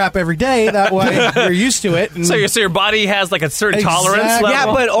like crap every day. That way you're used to it. And So your body has like a certain Exactly. tolerance level. Yeah,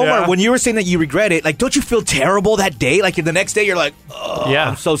 but Omar, Yeah. when you were saying that you regret it, like, don't you feel terrible that day? Like, the next day, you're like, oh, Yeah.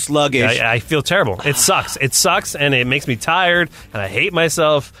 I'm so sluggish. I feel terrible. It sucks. It sucks, and it makes me tired, and I hate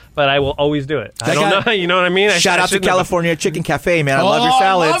myself. But I will always do it. I don't know. You know what I mean? Shout out to California Chicken Cafe, man. I love your I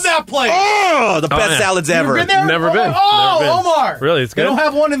salads. love that place. Oh, the best yeah. salads You ever. been there? Never been. Oh, Never been. Omar. Really, it's They good? don't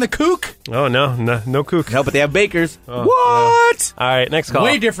have one in the Kook? Oh, no kook. No, but they have bakers. Oh, What? All right, next call.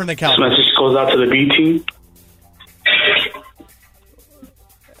 Way different than This California. message goes out to the B team.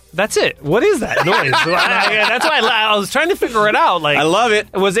 That's it. What is that noise? That's why I was trying to figure it out. Like, I love it.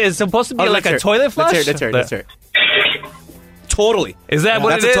 Was it supposed to be like let's a hear it. toilet flush? Let's hear it. Totally. Is that what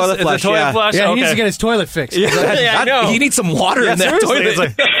That's it a is? toilet It's flush, a toilet yeah. flush? Yeah, he Okay. needs to get his toilet fixed. Yeah, I know. He needs some water Yeah, in that seriously. toilet. It's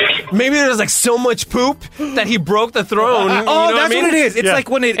like, maybe there's like so much poop that he broke the throne. You know That's I mean? what it is. It's Yeah. like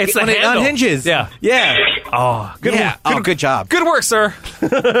when it It's the when it handle. unhinges. Yeah. Yeah. Oh, good. Yeah. Good job. Good work, sir.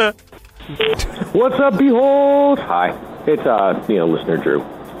 What's up, Behold? Hi, it's listener Drew.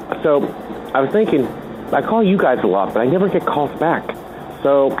 So, I was thinking, I call you guys a lot, but I never get calls back.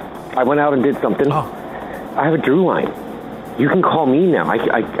 So, I went out and did something. I have a Drew line. You can call me now. I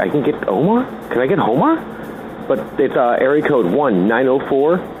can get Omar? Can I get Homar? But it's area code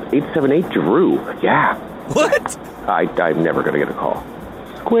 1-904-878-DREW. Yeah. What? I'm never going to get a call.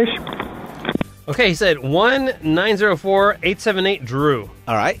 Squish. Okay, he said 1-904-878-DREW.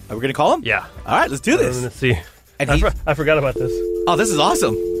 All right. Are we going to call him? Yeah. All right. Let's do this. Let's see. And I forgot about this. Oh, this is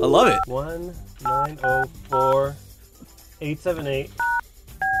awesome. I love it.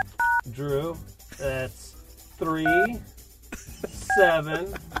 1-904-878-DREW. That's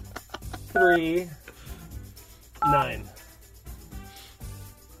 3739.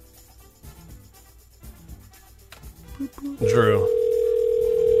 Drew.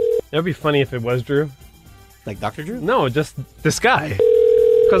 It would be funny if it was Drew. Like Dr. Drew? No, just this guy.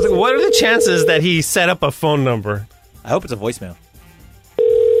 Because what are the chances that he set up a phone number? I hope it's a voicemail.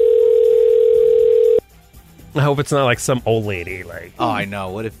 I hope it's not like some old lady. Like, Oh, I know.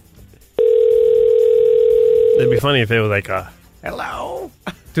 What if... it'd be funny if it was like a hello.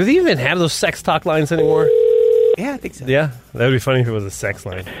 Do they even have those sex talk lines anymore? Yeah, I think so. Yeah, that would be funny if it was a sex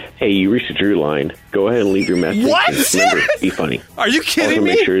line. Hey, you reached the Drew line. Go ahead and leave your message. What? And remember, be funny. Are you kidding Also,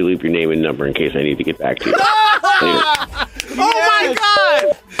 me? make sure you leave your name and number in case I need to get back to you. Anyway. Oh my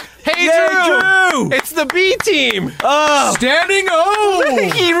God! Hey, Drew! It's the B team. Standing O!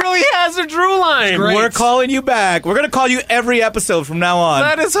 He really has a Drew line. We're calling you back. We're going to call you every episode from now on.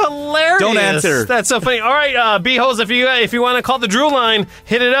 That is hilarious. Don't answer. That's so funny. All right, B-holes, if you want to call the Drew line,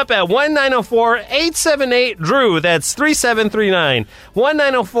 hit it up at 1-904-878-DREW. That's 3739.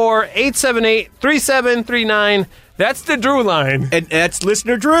 1-904-878-3739. That's the Drew line. And that's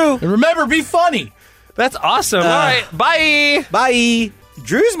listener Drew. And remember, be funny. That's awesome. All right, bye. Bye.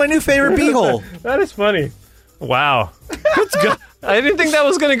 Drew's my new favorite beehole. That is funny. Wow. That's good. I didn't think that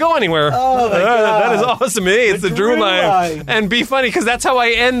was going to go anywhere. Oh, my God. That is awesome. Hey, it's the Drew line. And be funny, because that's how I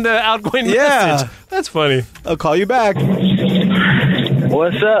end the outgoing message. That's funny. I'll call you back.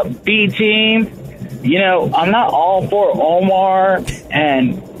 What's up, B team? You know, I'm not all for Omar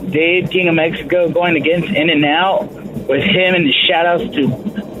and Dave, King of Mexico, going against In-N-Out with him and the shout-outs to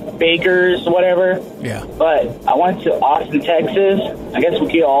Bakers, whatever. Yeah. But I went to Austin, Texas. I guess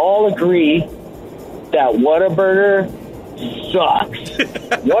we can all agree that Whataburger sucks.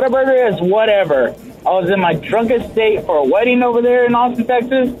 Whataburger is whatever. I was in my drunkest state for a wedding over there in Austin,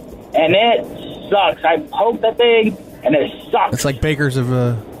 Texas, and it sucks. I poked that thing, and it sucks. It's like Bakers of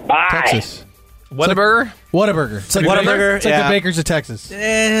Texas. Whataburger? Whataburger. It's like Whataburger, It's like yeah. the Bakers of Texas.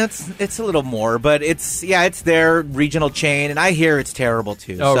 It's a little more, but it's their regional chain, and I hear it's terrible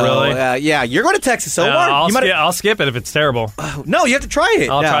too. Oh, so, really? Yeah, you're going to Texas, Omar. I'll skip it if it's terrible. No, you have to try it.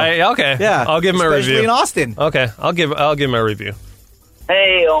 I'll try it. Okay. Yeah, I'll give him a review. especially in Austin. Okay. I'll give him a review.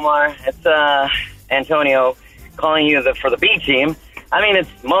 Hey, Omar. It's Antonio calling you for the B team. I mean, it's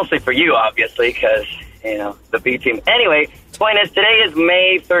mostly for you, obviously, because, the B team. Anyway, point is, today is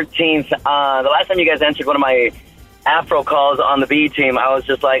May 13th. The last time you guys answered one of my Afro calls on the B team, I was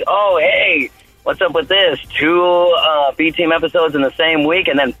just like, oh, hey, what's up with this? 2 B-Team episodes in the same week,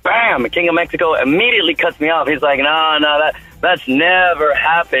 and then bam, King of Mexico immediately cuts me off. He's like, no, that's never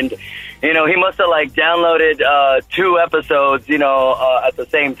happened. You know, he must have, like, downloaded 2 episodes, you know, at the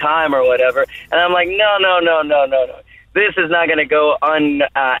same time or whatever. And I'm like, no. This is not going to go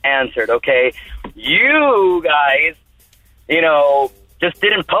unanswered, okay? You guys, you know, just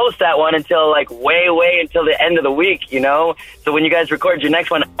didn't post that one until, like, way until the end of the week, you know? So when you guys record your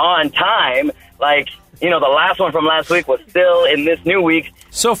next one on time, like, you know, the last one from last week was still in this new week.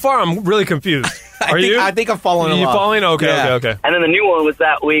 So far, I'm really confused. Are you? I think I'm following along. You following? Okay. And then the new one was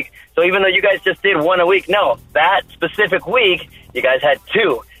that week. So even though you guys just did 1 a week, no, that specific week, you guys had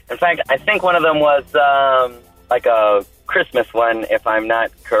 2. In fact, I think one of them was like a Christmas one, if I'm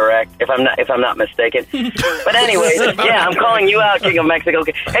not correct, if I'm not mistaken. But anyway, yeah, I'm calling you out, King of Mexico.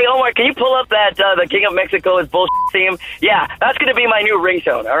 Hey, Omar, can you pull up that the King of Mexico is bullshit theme? Yeah, that's going to be my new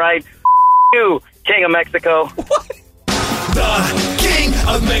ringtone, all right? You, King of Mexico. The King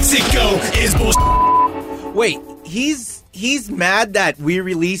of Mexico is bullshit. Wait, he's mad that we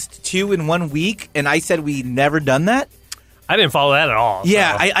released 2 in 1 week, and I said we never done that? I didn't follow that at all.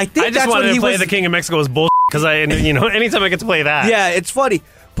 Yeah, so. I think I just that's wanted what to play was... the King of Mexico is bullshit because anytime I get to play that. Yeah, it's funny,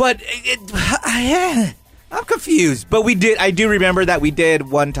 but I'm confused. But I do remember that we did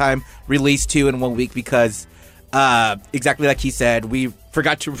one time release 2 in 1 week because exactly like he said, we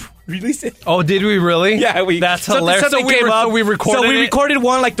forgot to release it. Oh, did we really? Yeah, that's hilarious. So we recorded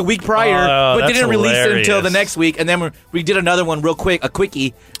one like the week prior, but didn't release it until the next week, and then we did another one real quick, a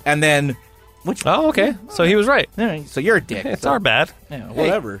quickie, and then. Oh, okay. So he was right. All right, so you're a dick. It's our bad. Yeah,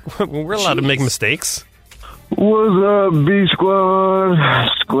 whatever. We're allowed to make mistakes. What's up, B Squad?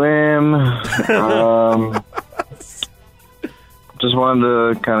 Squam. Just wanted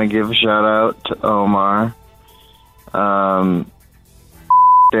to kind of give a shout out to Omar.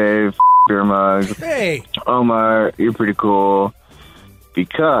 Dave, Beer Mug. Hey. Omar, you're pretty cool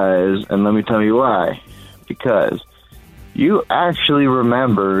because, and let me tell you why, because you actually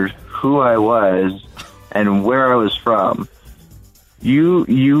remembered who I was and where I was from.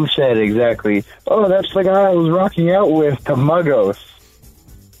 You said exactly, oh, that's the guy I was rocking out with, to Muggos.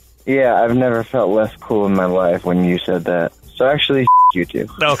 Yeah, I've never felt less cool in my life when you said that. So actually, you too.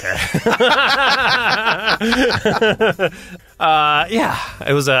 Okay. Yeah,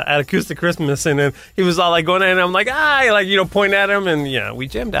 it was at Acoustic Christmas, and then he was all like going in, and I'm like, pointing at him, and yeah, we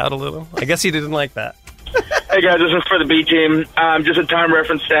jammed out a little. I guess he didn't like that. Hey guys, this is for the B team. Just a time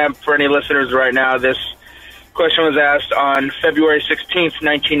reference stamp for any listeners right now. This question was asked on February 16th,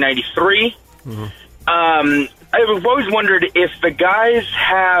 1993. Mm-hmm. I've always wondered if the guys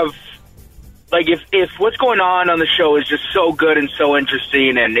have, like, if what's going on the show is just so good and so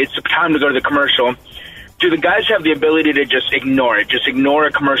interesting and it's time to go to the commercial, do the guys have the ability to just ignore it, just ignore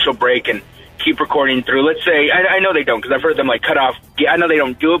a commercial break and keep recording through? Let's say, I know they don't because I've heard them, like, cut off, I know they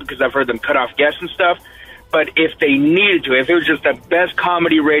don't do it because I've heard them cut off guests and stuff. But if they needed to, if it was just the best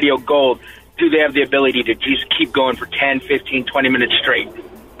comedy radio gold, do they have the ability to just keep going for 10, 15, 20 minutes straight?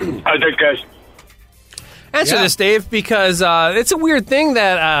 I think, guys. Answer this, Dave, because it's a weird thing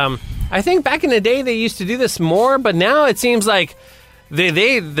that I think back in the day they used to do this more, but now it seems like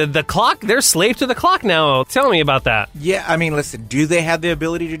the clock, they're slave to the clock now. Tell me about that. Yeah, I mean, listen, do they have the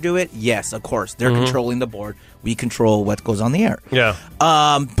ability to do it? Yes, of course. They're controlling the board. We control what goes on the air. Yeah.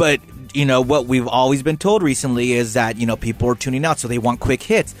 But you know, what we've always been told recently is that, you know, people are tuning out, so they want quick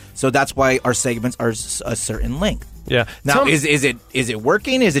hits. So that's why our segments are a certain length. Yeah. Now, is it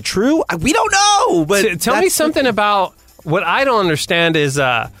working? Is it true? We don't know. But tell me something about what I don't understand is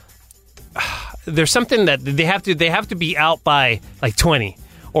there's something that they have to be out by like 20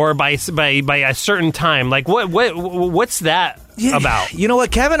 or by a certain time. Like what's that about? You know what,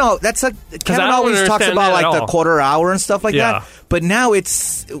 Kevin always talks about like the quarter hour and stuff like that. But now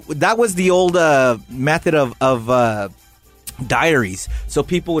that was the old method of diaries. So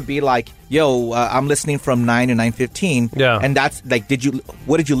people would be like, "Yo, I'm listening from 9 to 9:15." Yeah, and that's like,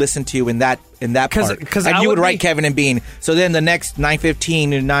 what did you listen to in that part? Because you would write Kevin and Bean. So then the next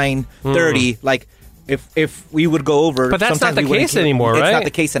 9:15 to 9:30, like. If we would go over, but that's not the case anymore, right? It's not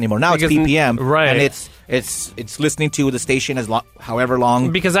the case anymore. Now it's PPM, right? And it's listening to the station however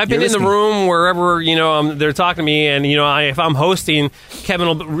long. Because I've been in the room wherever they're talking to me, and if I'm hosting, Kevin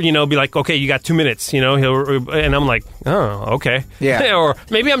will be like, "Okay, you got 2 minutes," and I'm like, "Oh, okay." Yeah. Or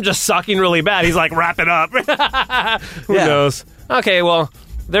maybe I'm just sucking really bad. He's like, "Wrap it up." Who knows? Okay, well,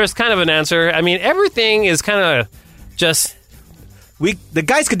 there's kind of an answer. I mean, everything is kind of just the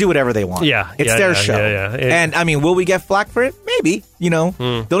guys could do whatever they want. Yeah, it's yeah, their yeah, show. yeah. And I mean, will we get flack for it? Maybe.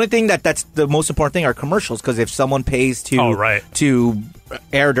 The only thing that's the most important thing are commercials, because if someone pays to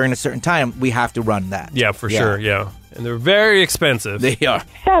air during a certain time, we have to run that. Yeah, for sure. Yeah, and they're very expensive. They are.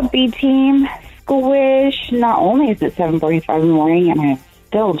 What's up, B team? Squish. Not only is it 7:45 in the morning and I'm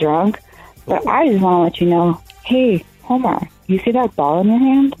still drunk, but I just want to let you know. Hey, Homer, you see that ball in your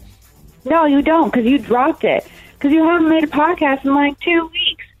hand? No, you don't, because you dropped it. Because you haven't made a podcast in like 2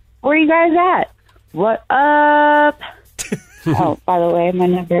 weeks. Where are you guys at? What up? Oh, by the way, my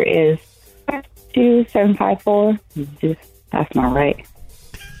number is 52754. That's not right.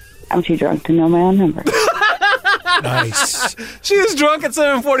 I'm too drunk to know my own number. Nice. She was drunk at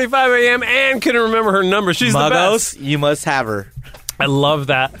 7:45 a.m. and couldn't remember her number. She's the best. You must have her. I love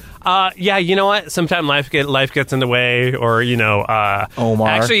that. Yeah, you know what? Sometimes life gets in the way, or Omar.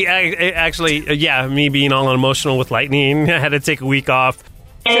 Actually, yeah, me being all emotional with Lightning, I had to take a week off.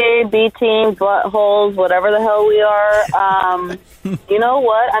 Hey, B team, buttholes, whatever the hell we are. You know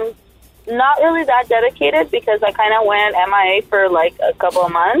what? I'm not really that dedicated because I kind of went MIA for like a couple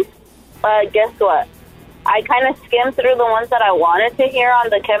of months. But guess what? I kind of skimmed through the ones that I wanted to hear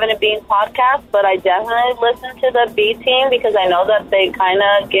on the Kevin and Bean podcast, but I definitely listened to the B team because I know that they kind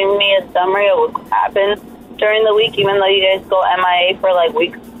of give me a summary of what happened during the week, even though you guys go MIA for like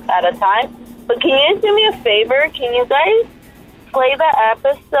weeks at a time. But can you do me a favor? Can you guys play the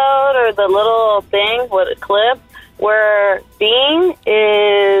episode or the little thing with a clip where Bean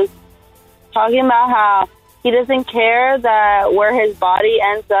is talking about how he doesn't care that where his body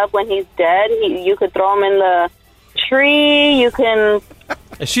ends up when he's dead. You could throw him in the tree. You can...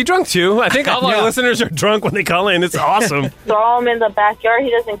 Is she drunk too? I think all our listeners are drunk when they call in. It's awesome. Throw him in the backyard. He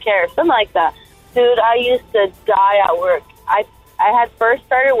doesn't care. Something like that. Dude, I used to die at work. I had first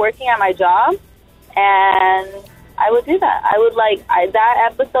started working at my job, and I would do that. I would that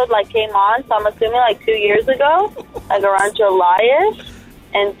episode came on, so I'm assuming 2 years ago, around July-ish.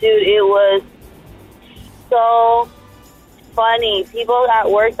 And dude, it was so funny. People at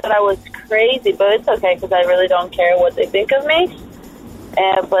work thought I was crazy, but it's okay because I really don't care what they think of me.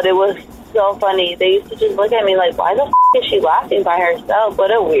 But it was so funny. They used to just look at me like, why the is she laughing by herself?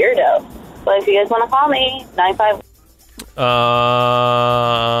 What a weirdo. But if you guys want to call me, 95...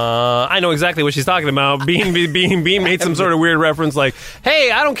 I know exactly what she's talking about. Bean made some sort of weird reference like,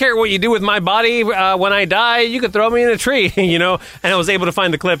 hey, I don't care what you do with my body when I die. You could throw me in a tree, And I was able to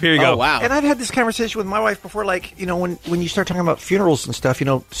find the clip. Here you go. Wow. And I've had this conversation with my wife before, when you start talking about funerals and stuff,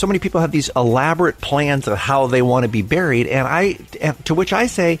 so many people have these elaborate plans of how they want to be buried. And to which I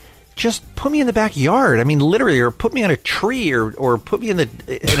say, just put me in the backyard. I mean, literally, or put me on a tree, or put me in a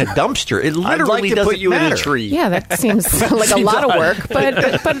dumpster. It literally I'd like to doesn't put you matter. in a tree. Yeah, that seems like a lot of work, but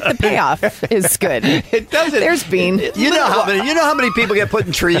the payoff is good. It doesn't. There's Bean. You know how many people get put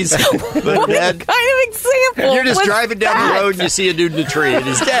in trees? What kind of example? You're just was driving down that? the road and you see a dude in a tree and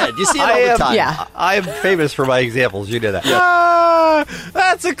he's dead. You see it all the time. Yeah. I am famous for my examples. You know that.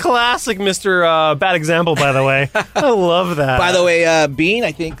 That's a classic Mr. Bad Example, by the way. I love that. By the way, Bean,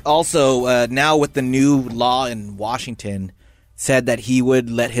 I think also now with the new law in Washington, said that he would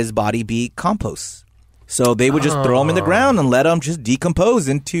let his body be compost. So they would just throw him in the ground and let him just decompose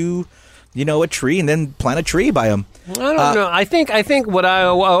into, a tree, and then plant a tree by him. I don't know. I think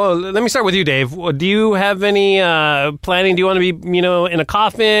let me start with you, Dave. Do you have any planning? Do you want to be, in a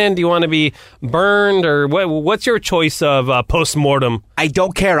coffin? Do you want to be burned, or what's your choice of post-mortem? I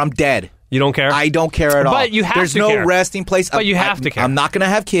don't care. I'm dead. You don't care? I don't care at all. But you have There's to no care. resting place. But you have to care. I'm not going to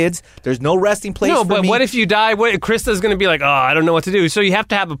have kids. There's no resting place No, for but me. what if you die? Krista's going to be like, oh, I don't know what to do. So you have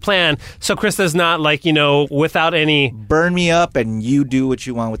to have a plan. So Krista's not without any... Burn me up and you do what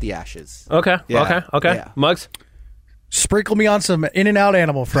you want with the ashes. Okay, Yeah. okay. Yeah. Muggs? Sprinkle me on some In-N-Out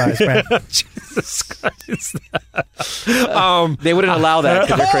animal fries, man. Jesus Christ. They wouldn't allow that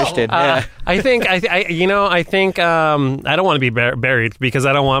because they're Christian. Yeah. I think I don't want to be buried because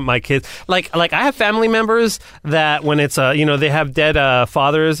I don't want my kids. I have family members that when it's they have dead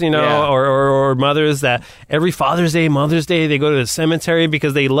fathers, or mothers that every Father's Day, Mother's Day they go to the cemetery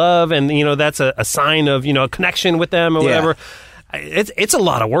because they love, and that's a sign of a connection with them or whatever. It's a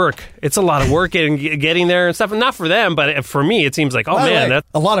lot of work. It's a lot of work getting there and stuff. Not for them, but for me, it seems like that's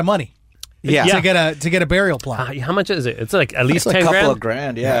a lot of money. Yeah. To get a burial plot. How much is it? It's at least It's $10,000. a couple of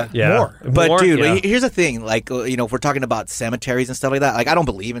grand, yeah. More. But dude, yeah. here's the thing. If we're talking about cemeteries and stuff like that, I don't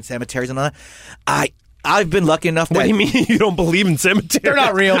believe in cemeteries and all that. I've been lucky enough that... What do you mean you don't believe in cemeteries? They're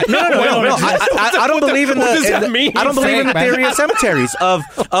not real. No. I don't believe in the... What does that mean? I don't believe in the theory of cemeteries of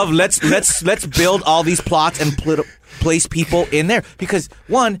let's build all these plots and place people in there. Because,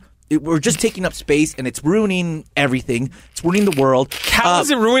 one, we're just taking up space, and it's ruining everything. It's ruining the world. How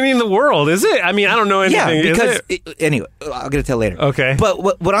is it ruining the world? Is it? I mean, I don't know anything. Yeah, because is it? Anyway, I'm gonna tell later. Okay, but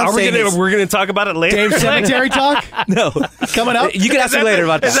what I'm saying is, we're gonna talk about it later. Dave Cemetery talk. No, coming up. You can ask me later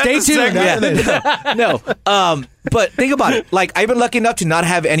about that. Stay tuned. No. But think about it. Like, I've been lucky enough to not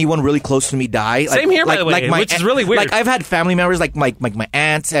have anyone really close to me die. Same here, by the way, which is really weird. Like, I've had family members, like my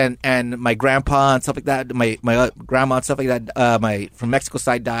aunts and my grandpa and stuff like that, my grandma and stuff like that, my from Mexico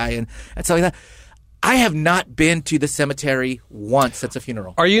side die and stuff like that. I have not been to the cemetery once since a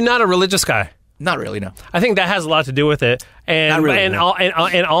funeral. Are you not a religious guy? Not really, no. I think that has a lot to do with it, and Not really, no.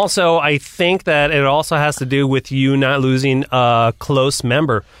 and also I think that it also has to do with you not losing a close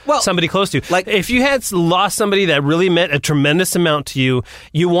member, somebody close to you. Like, if you had lost somebody that really meant a tremendous amount to you,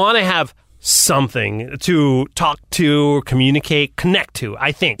 you want to have something to talk to, communicate, connect to.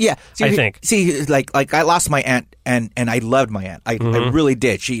 I think. Yeah, See, like I lost my aunt, and I loved my aunt. I really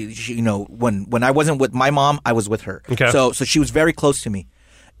did. She when I wasn't with my mom, I was with her. Okay. So she was very close to me.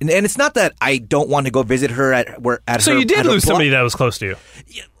 And it's not that I don't want to go visit her at So her, you did at her lose somebody that was close to you.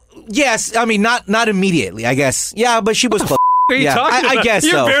 Yes, I mean not immediately, I guess. Yeah, but she was close. Are you talking about? I guess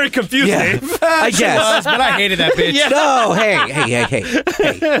You're so. very confused, Yeah. Dave. I She guess. was, but I hated that bitch. Yeah. No,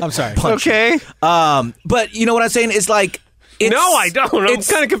 hey. I'm sorry. Punch. Okay. But you know what I'm saying? It's like No, I don't. I'm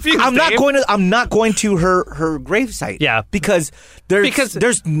kind of confused. I'm Dave. not going to her gravesite. Yeah, because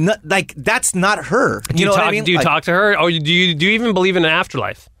there's not, like, that's not her. Do you know talk, what I mean? Do you Like, talk to her, or do you even believe in an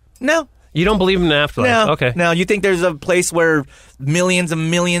afterlife? No. You don't believe in an afterlife? No. Okay. Now, you think there's a place where millions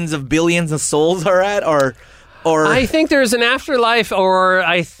and millions of billions of souls are at, or I think there's an afterlife, or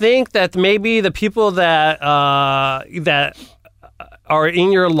I think that maybe the people that that are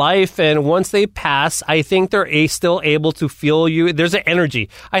in your life, and once they pass, I think they're still able to feel you. There's an energy.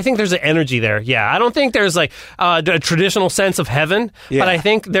 I think there's an energy there. Yeah, I don't think there's like a traditional sense of heaven, but I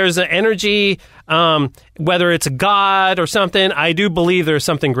think there's an energy. Whether it's a God or something, I do believe there's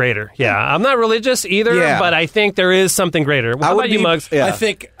something greater. Yeah, I'm not religious either, but I think there is something greater. What about you, Muggs? Yeah.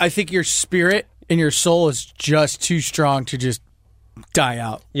 I think your spirit and your soul is just too strong to just die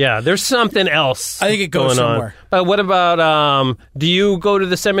out. Yeah, there's something else. I think it goes going somewhere. on. But what about? Do you go to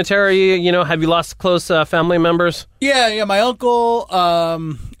the cemetery? You know, have you lost close family members? Yeah. My uncle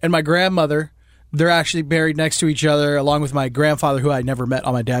and my grandmother. They're actually buried next to each other, along with my grandfather, who I never met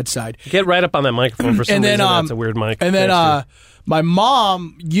on my dad's side. Get right up on that microphone for some reason. That's a weird mic. And then my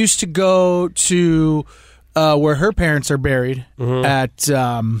mom used to go to where her parents are buried at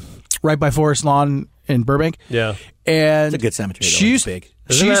right by Forest Lawn in Burbank. Yeah. And it's a good cemetery. She used, big.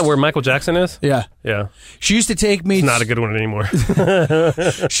 Isn't that where Michael Jackson is? Yeah. Yeah. She used to take me. It's not a good one anymore.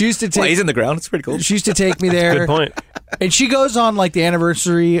 She used to take. Well, he's in the ground. It's pretty cool. She used to take me there. Good point. And she goes on like the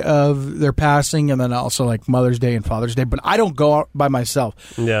anniversary of their passing, and then also like Mother's Day and Father's Day. But I don't go out by myself.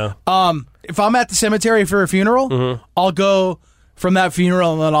 Yeah. If I'm at the cemetery for a funeral, I'll go from that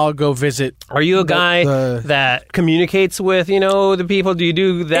funeral, and then I'll go visit. Are you a guy that communicates with, the people? Do you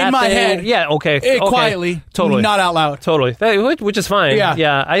do that in my thing? head? Yeah, okay. Quietly. Totally. Not out loud. Totally. Which is fine. Yeah.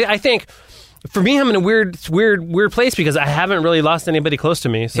 Yeah. I think for me, I'm in a weird place because I haven't really lost anybody close to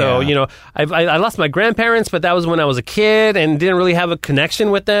me. So, I lost my grandparents, but that was when I was a kid and didn't really have a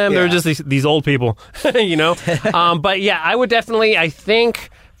connection with them. They were just these old people, But yeah, I would definitely, I think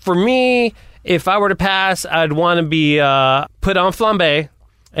for me, if I were to pass, I'd want to be put on flambe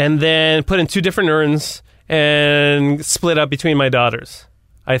and then put in two different urns and split up between my daughters.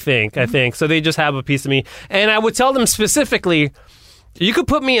 I think. So they just have a piece of me. And I would tell them specifically, you could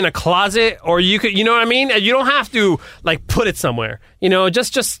put me in a closet, or you could, you know what I mean? You don't have to like put it somewhere,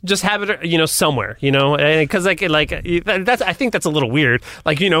 just have it, somewhere, because that's, I think that's a little weird.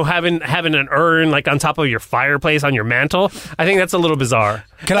 Like, having an urn like on top of your fireplace on your mantle. I think that's a little bizarre.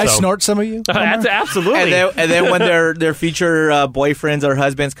 Can I snort some of you? Absolutely. And then when their future boyfriends or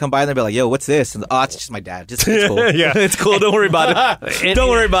husbands come by, and they'll be like, "Yo, what's this?" And, it's just my dad. It's cool. Yeah, it's cool. Don't worry about it. Don't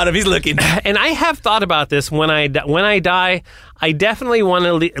worry about him. He's looking. And I have thought about this when I die. I definitely want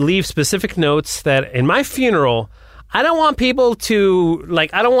to leave specific notes that in my funeral, I don't want people to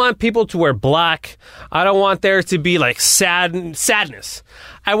wear black. I don't want there to be like sadness.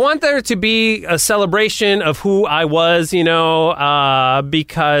 I want there to be a celebration of who I was, because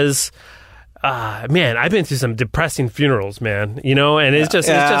man, I've been through some depressing funerals, man, and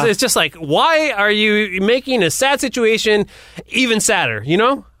it's just like, why are you making a sad situation even sadder?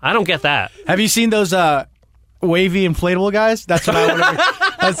 I don't get that. Have you seen those wavy inflatable guys? That's what I want to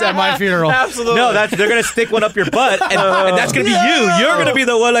That's at my funeral. Absolutely. No, they're going to stick one up your butt, and that's going to be you. You're going to be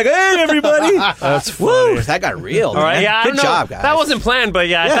the one like, hey, everybody. That's funny. Woo, that got real. All right, man. yeah, I Good don't know. job, guys. That wasn't planned, but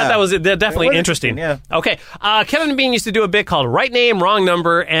I thought that was definitely interesting. Yeah. Okay, Kevin and Bean used to do a bit called Right Name, Wrong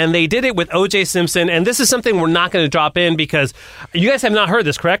Number, and they did it with O.J. Simpson, and this is something we're not going to drop in because you guys have not heard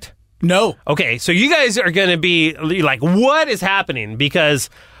this, correct? No. Okay, so you guys are going to be like, what is happening?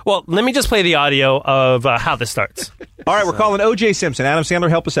 Because, well, let me just play the audio of how this starts. All right, we're calling O.J. Simpson. Adam Sandler,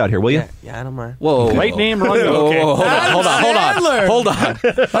 help us out here, will you? Yeah, I don't mind. Whoa. Right name, wrong number. Okay. Hold on.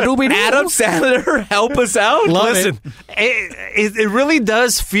 Adam Sandler, help us out. Listen, it really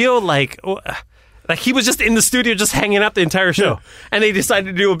does feel like he was just in the studio just hanging out the entire show, and they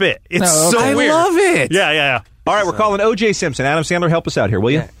decided to do a bit. It's so weird. I love it. Yeah. All right, we're calling O.J. Simpson. Adam Sandler, help us out here,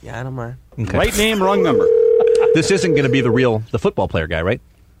 will you? Yeah, I don't mind. Okay. Right name, wrong number. This isn't going to be the football player guy, right?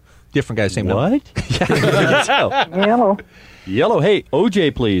 Different guy, same number. What? Hello. Yellow. Hey,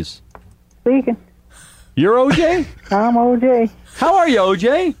 OJ, please. Speaking. You're OJ? I'm OJ. How are you,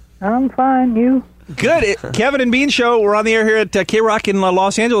 OJ? I'm fine. You? Good. Kevin and Bean Show. We're on the air here at K-Rock in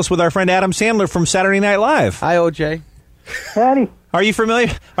Los Angeles with our friend Adam Sandler from Saturday Night Live. Hi, OJ. Howdy. Are you familiar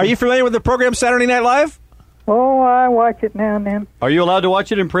with the program Saturday Night Live? Oh, I watch it now and then. Are you allowed to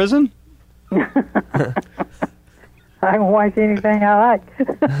watch it in prison? I can watch anything I like.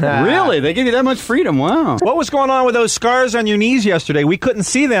 Really? They give you that much freedom? Wow. What was going on with those scars on your knees yesterday? We couldn't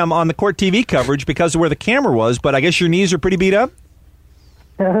see them on the court TV coverage because of where the camera was, but I guess your knees are pretty beat up?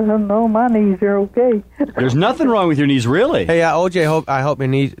 No, my knees are okay. There's nothing wrong with your knees, really. Hey, OJ, I hope your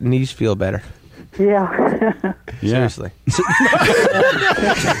knees feel better. Yeah. Seriously.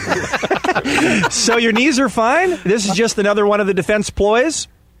 So your knees are fine? This is just another one of the defense ploys?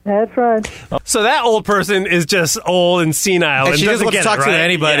 That's right. So that old person is just old and senile, And she doesn't want to talk to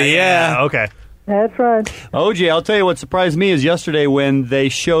anybody, yeah. Okay. That's right. OJ, I'll tell you what surprised me is yesterday when they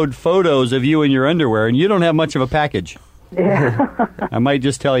showed photos of you in your underwear, and you don't have much of a package. Yeah. I might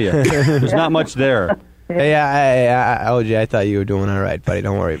just tell you. There's not much there. Hey, OJ, I thought you were doing all right, buddy.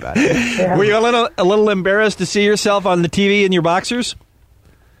 Don't worry about it. Yeah. Were you a little embarrassed to see yourself on the TV in your boxers?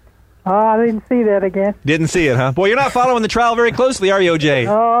 Oh, I didn't see that again. Didn't see it, huh? Boy, you're not following the trial very closely, are you, OJ?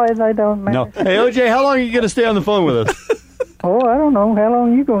 Oh, I don't know. No. Hey, OJ, how long are you going to stay on the phone with us? Oh, I don't know. How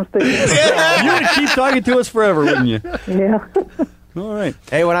long are you going to stay? You would keep talking to us forever, wouldn't you? Yeah. All right.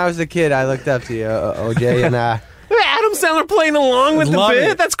 Hey, when I was a kid, I looked up to you, OJ, and Adam Sandler playing along with the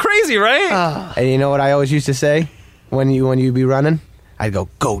bit? That's crazy, right? and you know what I always used to say when you be running? I'd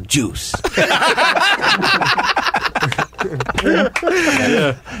go Juice.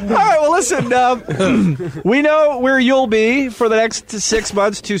 All right, well, listen, we know where you'll be for the next 6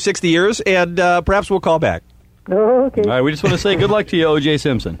 months to 60 years, and perhaps we'll call back. Okay. All right, we just want to say good luck to you, O.J.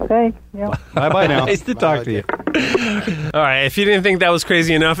 Simpson. Thanks. Yeah. Bye-bye now. Nice to talk to you. All right, if you didn't think that was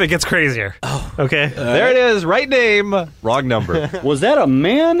crazy enough, it gets crazier. Oh. Okay. There it is. Right name, wrong number. Was that a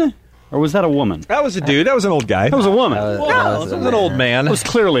man or was that a woman? That was a dude. That was an old guy. That was a woman. That was an old man. That was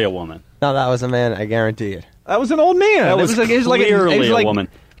clearly a woman. No, that was a man. I guarantee it. That was an old man. That was clearly a woman.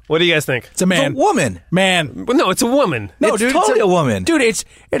 What do you guys think? It's a man. It's a woman. Man. Well, no, it's a woman. No, dude, totally a woman. Dude, it's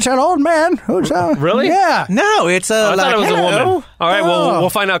an old man who's Really? Yeah. No, it's a. I thought it was a woman. hello. All right, Oh. well, we'll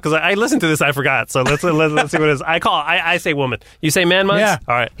find out because I listened to this. I forgot. So let's see what it is. I say woman. You say man, Muggs? Yeah.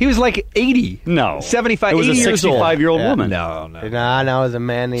 All right. He was like 80. No. 75, It was 80 a years old. 65-year-old woman. No. Nah, no, it was a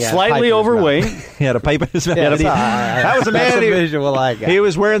man. He had a pipe Slightly in his overweight. He had a pipe in his mouth. Yeah, that's That was a man. That's a He- visual I got. He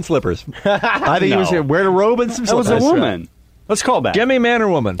was wearing slippers. I think he was No. wearing a robe and some That was slippers. a woman. Let's call back. Give me man or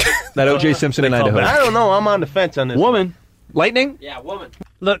woman? That O.J. Simpson in They call Idaho. back. I don't know. I'm on the fence on this. Woman. Lightning? Yeah, woman.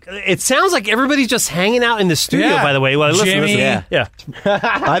 Look, it sounds like everybody's just hanging out in the studio, Yeah. by the way. Well, listen, Jimmy. listen. Yeah.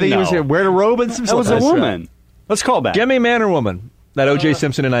 I think he was No. wearing a robe and some That was slippers. a woman. Let's call back. Give me man or woman? That O.J.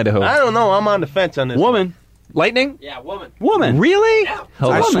 Simpson in Idaho. I don't know. I'm on the fence on this. Woman. Lightning? Yeah, woman. Woman. Really?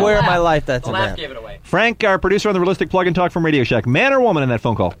 I swear on my life that's a man. gave it away. Frank, our producer on the Realistic Plug and Talk from Radio Shack. Man or woman in that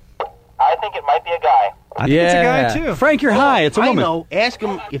phone call? I think it might be a guy. I think it's a guy, too. Frank, you're high. It's a woman. I know. Ask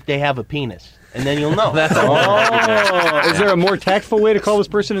them if they have a penis, and then you'll know. Oh, is there a more tactful way to call this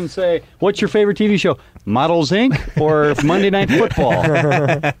person and say, what's your favorite TV show? Models, Inc. or Monday Night Football?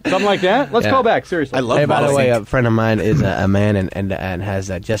 Something like that? Let's Yeah. call back, seriously. I love Hey, by the Models, way, Inc. a friend of mine is a man and has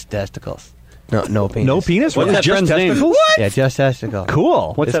just testicles. No penis. No penis? What's What, that just friend's name? testicles? Yeah, just testicles.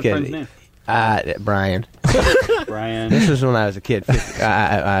 Cool. What's This that kid- friend's name? Brian. Brian. This was when I was a kid.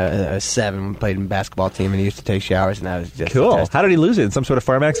 I was 7, played in basketball team, and he used to take showers, and I was just Cool. tested. How did he lose it? In some sort of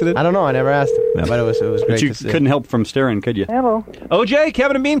farm accident? I don't know. I never asked him, but it was great But you to see. couldn't help from staring, could you? Hello. OJ,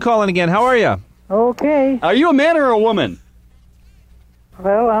 Kevin and Bean calling again. How are you? Okay. Are you a man or a woman?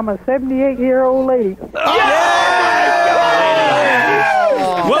 Well, I'm a 78-year-old lady.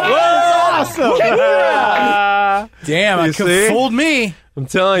 awesome. Damn, You it see? fooled me. I'm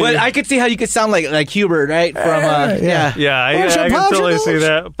telling But you. I could see how you could sound like Hubert, right? From yeah. Yeah, I can totally see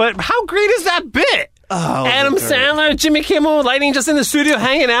that. But how great is that bit? Oh, Adam Sandler, Jimmy Kimmel, Lightning just in the studio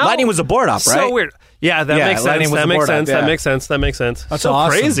hanging out. Lightning was a board op, right? So weird. Yeah, that makes sense. Lightning was That a makes board op, sense. yeah. That makes sense. That makes sense. That's so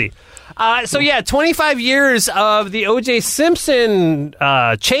awesome. crazy. 25 years of the O.J. Simpson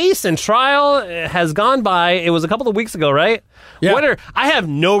chase and trial has gone by. It was a couple of weeks ago, right? Yeah. I have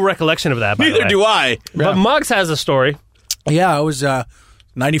no recollection of that. By the Neither way. do I. But Muggs has a story. Yeah, I was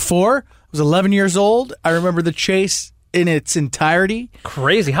 94. I was 11 years old. I remember the chase in its entirety.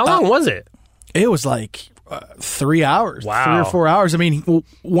 Crazy. How long was it? It was like 3 hours. Wow. 3 or 4 hours. I mean,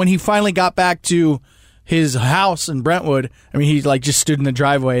 when he finally got back to his house in Brentwood, I mean, he like just stood in the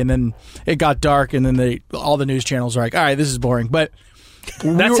driveway, and then it got dark, and then all the news channels were like, all right, this is boring. But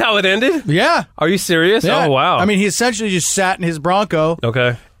That's how it ended? Yeah. Are you serious? Yeah. Oh, wow. I mean, he essentially just sat in his Bronco.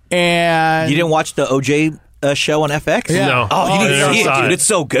 Okay. And you didn't watch the OJ show on FX? Yeah. No. Oh, you need to see it, dude. It's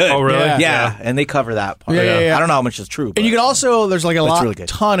so good. Oh, really? Yeah. And they cover that part. Yeah. I don't know how much is true. And you can also, there's like It's really good.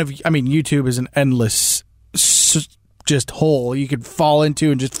 ton of, I mean, YouTube is an endless just hole you could fall into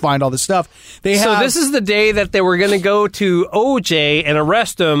and just find all this stuff. So this is the day that they were going to go to OJ and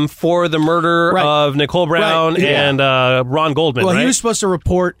arrest him for the murder of Nicole Brown Right. Yeah. and Ron Goldman, Well, right? he was supposed to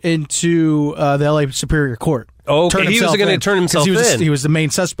report into the LA Superior Court. Oh, okay. Turn He was himself going to in, turn 'cause himself in. He was the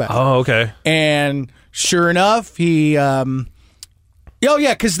main suspect. Oh, okay. And sure enough, he,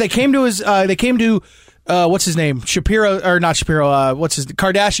 because they came to his, what's his name?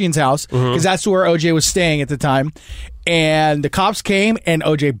 Kardashian's house, because that's where OJ was staying at the time. And the cops came, and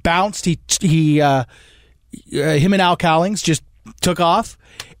OJ bounced. Him and Al Cowlings just took off.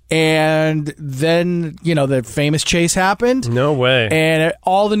 And then, the famous chase happened. No way. And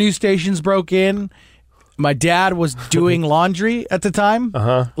all the news stations broke in. My dad was doing laundry at the time,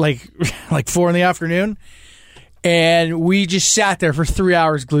 like 4 in the afternoon. And we just sat there for 3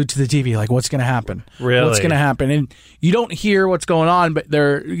 hours glued to the TV, like, what's going to happen? Really? What's going to happen? And you don't hear what's going on, but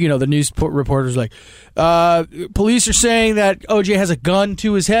they're, the news reporters are like, police are saying that OJ has a gun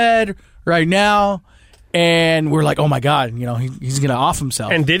to his head right now. And we're like, oh my God, he's going to off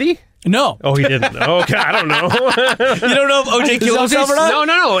himself. And did he? No. Oh, he didn't. Okay, I don't know. You don't know if OJ killed himself or not?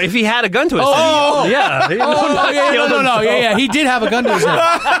 No. If he had a gun to his head. Yeah. Yeah. He did have a gun to his head.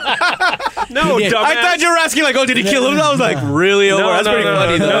 No, He did. dumbass. I thought you were asking, like, did he kill him? I was like, really over? That's pretty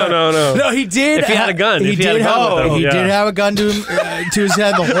funny, though. No. No, he did. If he had a gun. He If he had a gun with him, He yeah. did have a gun to his head the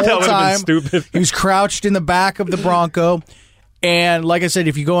That whole would've been time. stupid. He was crouched in the back of the Bronco. And like I said,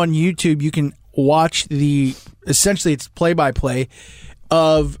 if you go on YouTube, you can watch essentially it's play-by-play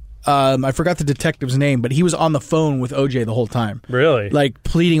of, I forgot the detective's name, but he was on the phone with OJ the whole time. Really? Like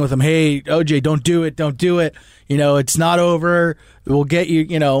pleading with him, hey, OJ, don't do it. It's not over. We'll get you,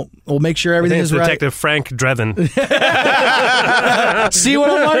 we'll make sure everything I is think it's right. Detective Frank Dredden. See what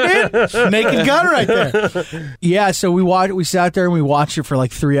I'm like? Naked gun right there. Yeah, so we sat there and we watched it for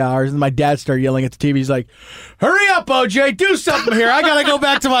like 3 hours, and my dad started yelling at the TV. He's like, hurry up, OJ, do something here. I gotta go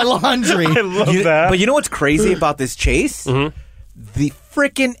back to my laundry. I love that. But you know what's crazy about this chase? Mm-hmm. The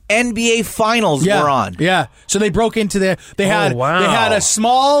freaking NBA Finals were on. Yeah. So they broke into they had a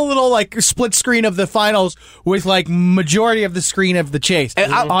small little like split screen of the finals with like majority of the screen of the chase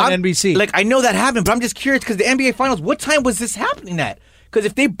And on I'm- NBC. Like, I know that happened, but I'm just curious because the NBA Finals, what time was this happening at? Because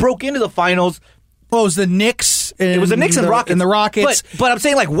if they broke into the finals, well, it was the Knicks. it was the Knicks and Rockets. And the Rockets. But I'm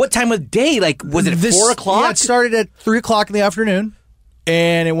saying, like, what time of day? Like, was it 4 o'clock? Yeah, it started at 3 o'clock in the afternoon,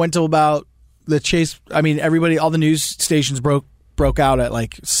 and it went till about the chase. I mean, all the news stations broke out at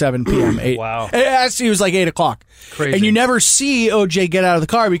like 7 p.m. 8. Wow. Actually, it was like 8 o'clock. Crazy. And you never see OJ get out of the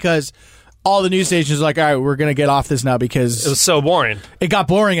car because all the news stations are like, all right, we're going to get off this now because It was so boring. it got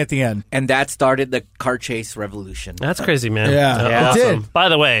boring at the end. And that started the car chase revolution. That's crazy, man. Yeah. It did. By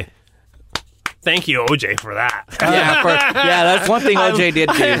the way, thank you, OJ, for that. That's one thing OJ did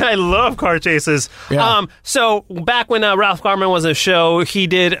do. I love car chases. Yeah. So back when Ralph Garman was a show, he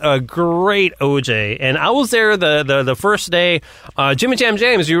did a great OJ, and I was there the first day. Jimmy Jam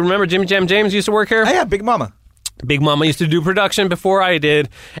James, you remember Jimmy Jam James used to work here? Oh, yeah, Big Mama. Big Mama used to do production before I did,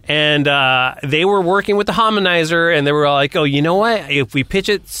 and they were working with the Hominizer, and they were like, oh, you know what? If we pitch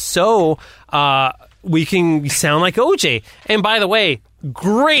it so we can sound like OJ. And by the way,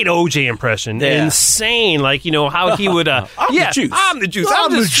 great OJ impression. Yeah. Insane. Like, how he would, the juice. I'm the juice.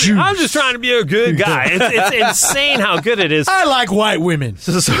 I'm the juice. I'm just trying to be a good guy. It's insane how good it is. I like white women.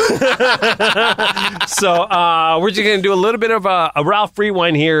 So we're just going to do a little bit of a Ralph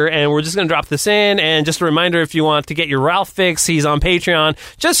rewind here, and we're just going to drop this in. And just a reminder, if you want to get your Ralph fix, he's on Patreon.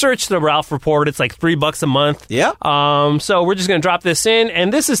 Just search the Ralph Report. It's like $3 a month. Yeah. So we're just going to drop this in,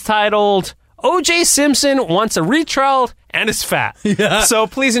 and this is titled O.J. Simpson Wants a Retrial and is Fat. Yeah. So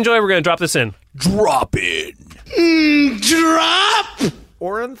please enjoy. We're going to drop this in. Drop it. Drop!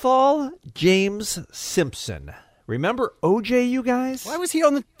 Orenthal James Simpson. Remember OJ, you guys? Why was he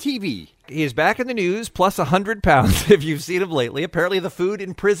on the TV? He is back in the news, plus 100 pounds, if you've seen him lately. Apparently the food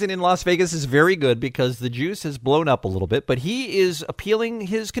in prison in Las Vegas is very good because the juice has blown up a little bit, but he is appealing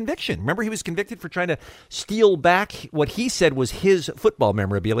his conviction. Remember, he was convicted for trying to steal back what he said was his football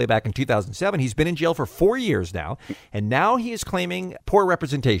memorabilia back in 2007. He's been in jail for 4 years now, and now he is claiming poor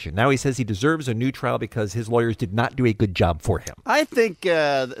representation. Now he says he deserves a new trial because his lawyers did not do a good job for him. I think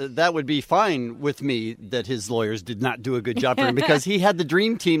that would be fine with me that his lawyers did not do a good job for him because he had the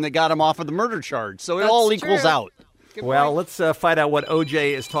dream team that got him off of the murder charge. So it all equals out. Well, let's find out what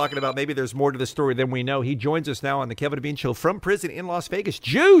OJ is talking about. Maybe there's more to the story than we know. He joins us now on the Kevin and Bean Show from prison in Las Vegas.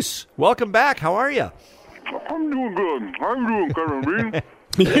 Juice, welcome back. How are you? I'm doing good. I'm doing Kevin and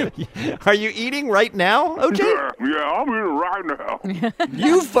Bean. Are you eating right now, OJ? Yeah, I'm eating right now.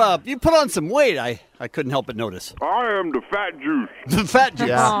 You put on some weight. I couldn't help but notice. I am the fat juice. The fat juice.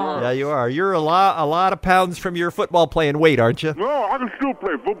 Yeah, you are. You're a lot of pounds from your football playing weight, aren't you? No, I can still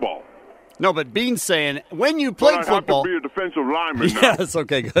play football. No, but Bean's saying when you played football, I have to be a defensive lineman now. Yes,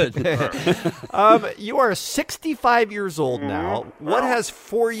 okay, good. You are 65 years old now. What has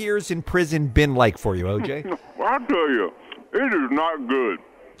 4 years in prison been like for you, OJ? I'll tell you, it is not good.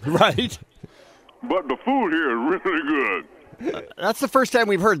 Right. But the food here is really good. That's the first time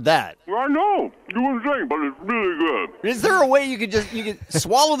we've heard that. I know. You wouldn't think, but it's really good. Is there a way you could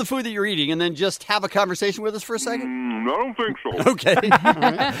swallow the food that you're eating and then just have a conversation with us for a second? I don't think so. Okay.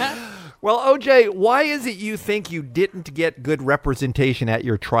 Well, OJ, why is it you think you didn't get good representation at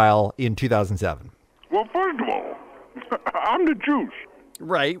your trial in 2007? Well, first of all, I'm the juice.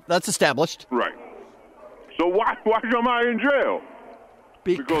 Right. That's established. Right. So why am I in jail?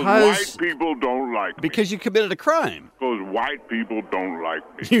 Because white people don't like me. Because you committed a crime. Because white people don't like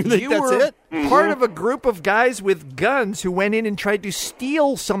me. You think that's were it? Part of a group of guys with guns who went in and tried to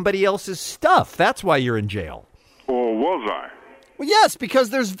steal somebody else's stuff. That's why you're in jail. Or was I? Well, yes,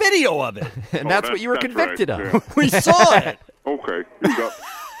 because there's video of it. And that's what you were convicted right. of. Yeah. We saw it. Okay.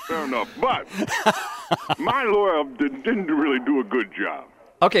 Fair enough. But my lawyer didn't really do a good job.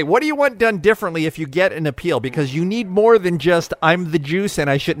 Okay, what do you want done differently if you get an appeal? Because you need more than just, I'm the juice and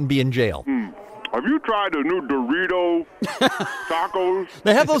I shouldn't be in jail. Have you tried the new Dorito tacos?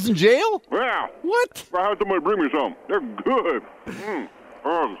 They have those in jail? Yeah. What? I had somebody bring me some. They're good. I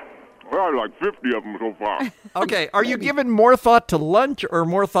had like 50 of them so far. Okay, are you giving more thought to lunch or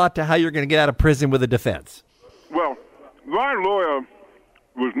more thought to how you're going to get out of prison with a defense? Well, my lawyer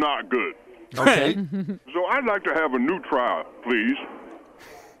was not good. Okay. So I'd like to have a new trial, please.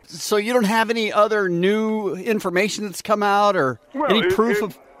 So you don't have any other new information that's come out or any proof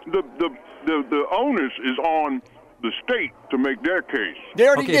of... The onus is on the state to make their case. They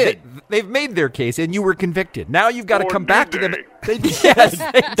already did. They've made their case, and you were convicted. Now you've got to come back to them. Yes,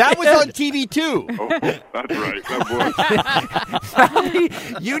 that was on TV too. Oh, that's right.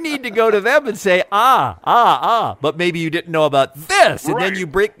 That You need to go to them and say, but maybe you didn't know about this, and then you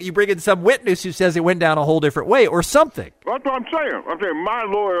bring in some witness who says it went down a whole different way or something. That's what I'm saying. I'm saying my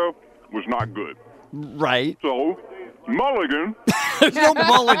lawyer was not good. Right. So, mulligan. There's no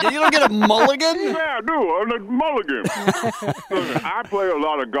mulligan. You don't get a mulligan? Yeah, I do. I'm a mulligan. Listen, I play a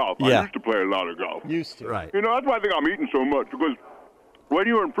lot of golf. Yeah. I used to play a lot of golf. Used to. Right. You know, that's why I think I'm eating so much, because when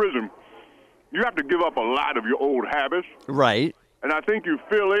you're in prison, you have to give up a lot of your old habits. Right. And I think you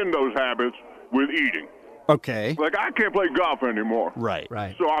fill in those habits with eating. Okay. Like, I can't play golf anymore. Right.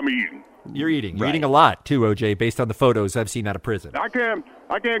 So I'm eating. You're eating. You're Right. eating a lot, too, OJ, based on the photos I've seen out of prison. I can't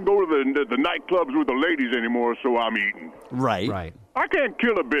go to the nightclubs with the ladies anymore, so I'm eating. Right. Right. I can't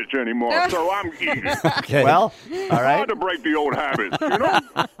kill a bitch anymore, so I'm eating. Okay. Well, It's all hard right. to break the old habits, you know?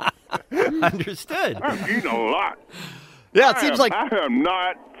 Understood. I'm eating a lot. Yeah, it seems like I am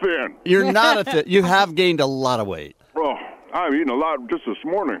not thin. you're not you have gained a lot of weight. Oh, I'm eating a lot just this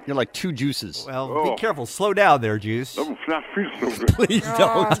morning. You're like 2 juices. Well, be careful. Slow down there, Juice. I'm not feeling so good. Please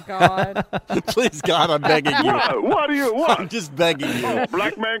don't. God. Please, God, I'm begging you. What are you? What? I'm just begging you.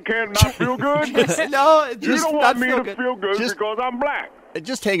 Black man can't not feel good? No, You just don't not want me feel to good. feel good Just- because I'm black.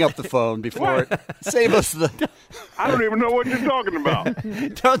 Just hang up the phone before it. Save us the. I don't even know what you're talking about.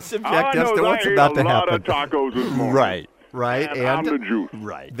 Don't subject us to what's about to happen. I ate a lot of tacos this morning. Right. And I'm the juice.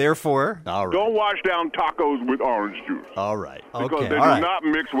 Right. Therefore, all right. Don't wash down tacos with orange juice. All right. Because they do not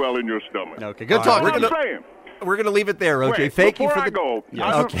mix well in your stomach. Okay. Good talk. talk. We're going to leave it there, OJ. Wait, Thank you before for the. Go,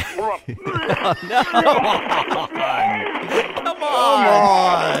 Yeah. Okay. Come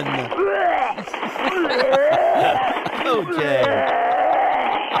on. OJ.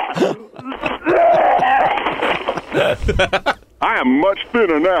 I am much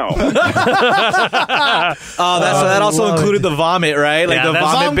thinner now. That also included the vomit, right? Like the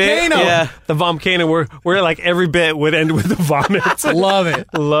vomit bit. Yeah, the vomcano. Where like every bit would end with the vomit. Love it.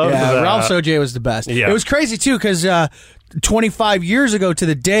 Love that. Ralph's OJ was the best. Yeah. It was crazy too because 25 years ago to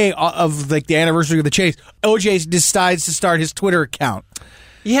the day of like the anniversary of the chase, OJ decides to start his Twitter account.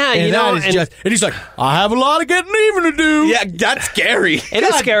 Yeah, and and he's like, I have a lot of getting even to do. Yeah, that's scary. It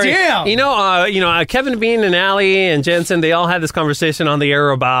is scary. Damn. Kevin Bean and Allie and Jensen, they all had this conversation on the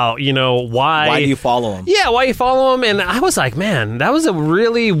air about, why do you follow him? Yeah, why you follow him? And I was like, man, that was a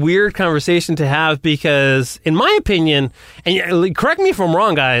really weird conversation to have because, in my opinion, and correct me if I'm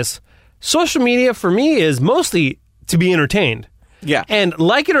wrong, guys, social media for me is mostly to be entertained. Yeah. And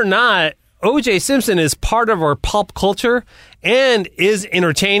like it or not, O.J. Simpson is part of our pop culture and is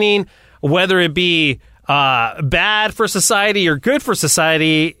entertaining, whether it be bad for society or good for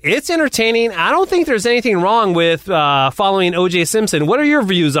society. It's entertaining. I don't think there's anything wrong with following O.J. Simpson. What are your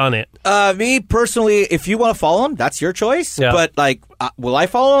views on it? Me personally, if you want to follow him, that's your choice. Yeah. But will I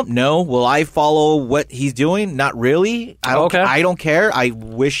follow him? No. Will I follow what he's doing? Not really. I don't care. I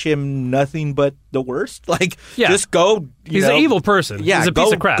wish him nothing but the worst. Just go. He's an evil person. Yeah, he's a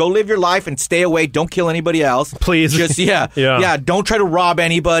piece of crap. Go live your life and stay away. Don't kill anybody else. Please. Just don't try to rob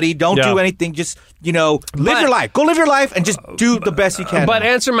anybody. Don't do anything. Just live your life. Go live your life and just do the best you can. But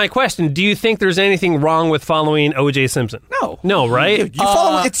answer my question: do you think there's anything wrong with following O.J. Simpson? No, right? You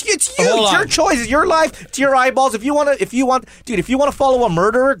follow. It's you. It's your choice. It's your life. It's your eyeballs. If you want to follow a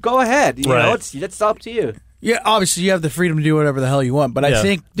murderer, go ahead. You know, it's up to you. Yeah, obviously you have the freedom to do whatever the hell you want, but I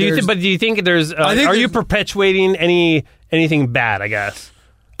think. Do you think there's? Are you perpetuating anything bad? I guess.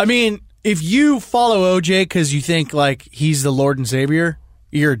 I mean, if you follow OJ because you think like he's the Lord and Savior,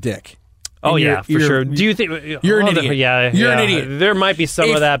 you're a dick. Oh yeah, for sure. Do you think you're an idiot? You're an idiot. There might be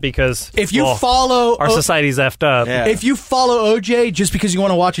some of that because if you follow our society's effed up. Yeah. If you follow OJ just because you want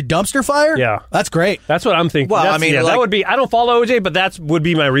to watch a dumpster fire, that's great. That's what I'm thinking. Well, that would be. I don't follow OJ, but that would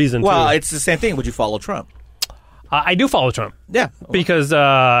be my reason. Well, too. it's the same thing. Would you follow Trump? I do follow Trump. Yeah, because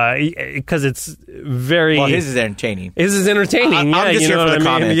it's very. Well, his is entertaining. His is entertaining. I'm just here for the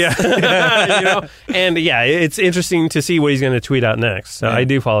comments. Yeah, and it's interesting to see what he's going to tweet out next. So I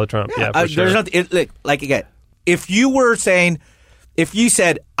do follow Trump. Yeah, for sure. There's nothing again. If you were saying, if you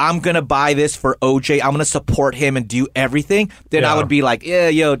said I'm going to buy this for OJ, I'm going to support him and do everything, then I would be like,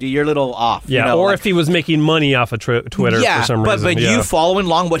 dude, you're a little off. Yeah, or if he was making money off of Twitter for some reason. But you following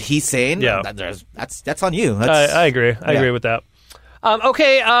along what he's saying, that's on you. I agree. I agree with that.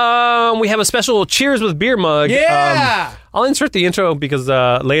 Okay, we have a special Cheers with Beer mug. Yeah! I'll insert the intro because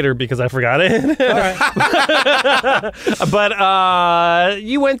later because I forgot it. All right. But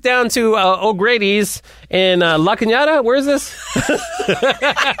you went down to O'Grady's in La Cañada. Where is this?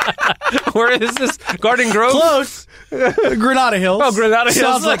 Where is this? Garden Grove? Close. Granada Hills. Oh, Granada Hills.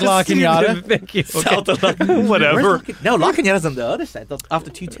 Sounds like La Cañada. Thank you. South of La Cañada. Whatever. No, La Cañada's on the other side, off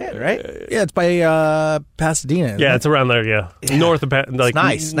the 210, right? Yeah, it's by Pasadena. Yeah, it's around there, yeah. North of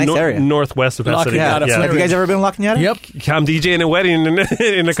nice area. Northwest of Pasadena. Yeah. Have you guys ever been to La Cañada? Yep. I'm DJing a wedding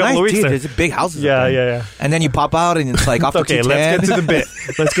in a couple of weeks. Dude, there. there's big houses. Yeah. And then you pop out and it's like off the 210. Let's get to the bit.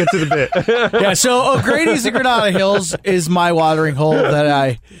 Let's get to the bit. Yeah, so O'Grady's in Granada Hills is my watering hole that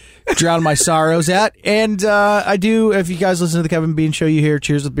I drown my sorrows at. And I do, if you guys listen to the Kevin Bean Show, you hear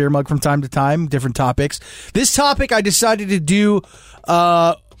Cheers with Beer mug from time to time, different topics. This topic I decided to do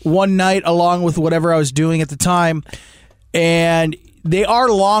one night along with whatever I was doing at the time. And they are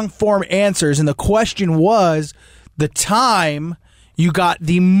long-form answers. And the question was the time you got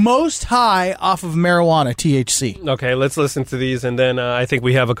the most high off of marijuana, THC. Okay, let's listen to these, and then I think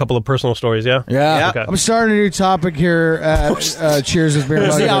we have a couple of personal stories, yeah? Yeah. Okay. I'm starting a new topic here at Cheers with Beer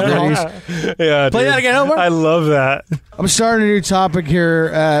mug. Yeah, Play that again, Omar. I love that. I'm starting a new topic here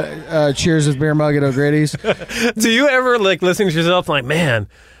at Cheers with Beer mug at O'Grady's. Do you ever, listen to yourself like, man,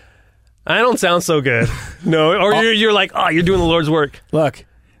 I don't sound so good? No, or you're like, oh, you're doing the Lord's work. Look,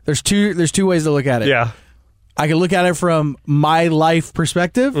 there's two ways to look at it. Yeah. I can look at it from my life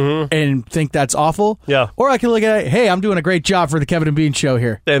perspective and think that's awful. Yeah. Or I can look at it, hey, I'm doing a great job for the Kevin and Bean show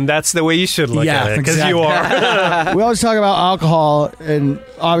here. And that's the way you should look at it, because you are. We always talk about alcohol, and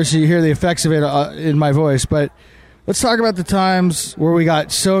obviously you hear the effects of it in my voice, but let's talk about the times where we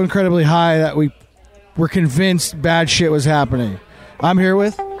got so incredibly high that we were convinced bad shit was happening. I'm here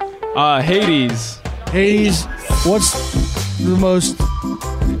with... Hades. Hades, what's the most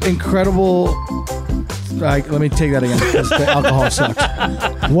incredible... let me take that again, because the alcohol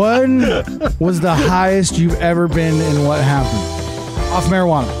sucks. When was the highest you've ever been, and what happened? Off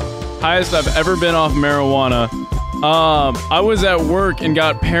marijuana. Highest I've ever been off marijuana. I was at work and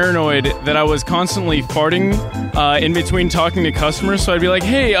got paranoid that I was constantly farting in between talking to customers. So I'd be like,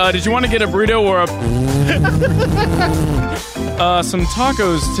 hey, did you want to get a burrito or some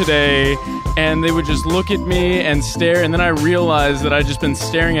tacos today? And they would just look at me and stare, and then I realized that I'd just been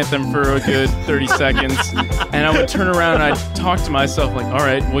staring at them for a good 30 seconds, and I would turn around and I'd talk to myself like, all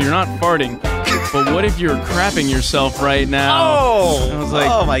right, well, you're not farting, but what if you're crapping yourself right now? And I was like,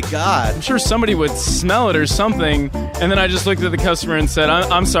 oh my God. I'm sure somebody would smell it or something, and then I just looked at the customer and said,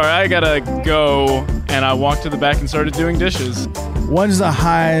 I'm sorry, I gotta go, and I walked to the back and started doing dishes. When's the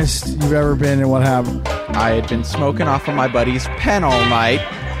highest you've ever been, and what happened? I had been smoking off of my buddy's pen all night.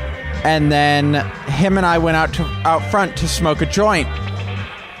 And then him and I went out front to smoke a joint.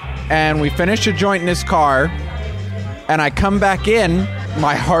 And we finished a joint in his car. And I come back in,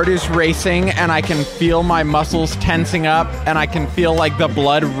 my heart is racing, and I can feel my muscles tensing up, and I can feel like the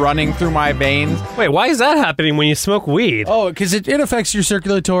blood running through my veins. Wait, why is that happening when you smoke weed? Oh, because it affects your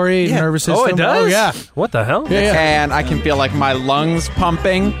circulatory nervous system. Oh, it does? Oh, yeah. What the hell? Yeah. And I can feel like my lungs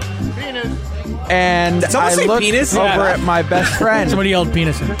pumping. And I look over at my best friend. Somebody yelled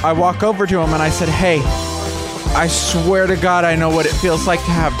penis. I walk over to him and I said, hey, I swear to God I know what it feels like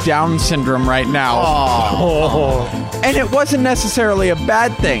to have Down syndrome right now. Oh. And it wasn't necessarily a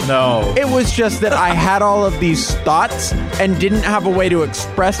bad thing. No. It was just that I had all of these thoughts and didn't have a way to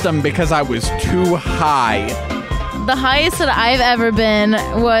express them because I was too high. The highest that I've ever been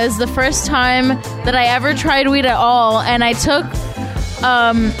was the first time that I ever tried weed at all, and I took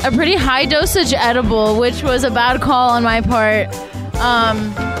a pretty high dosage edible, which was a bad call on my part.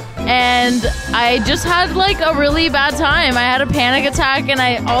 And I just had like a really bad time. I had a panic attack, and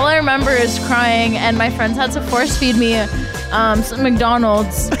all I remember is crying, and my friends had to force feed me some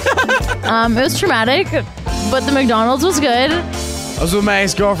McDonald's. It was traumatic, but the McDonald's was good. I was with my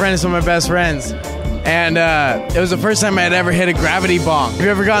ex-girlfriend and some of my best friends. And it was the first time I had ever hit a gravity bong. Have you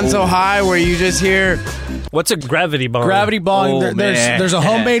ever gotten so high where you just hear... What's a gravity bong? Gravity bong. Oh, there's a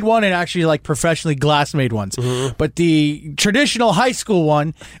homemade one and actually like professionally glass-made ones. But the traditional high school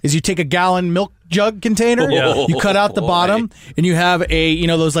one is you take a gallon milk jug container, you cut out the bottom, and you have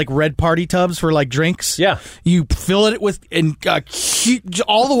those like red party tubs for like drinks. Yeah. You fill it with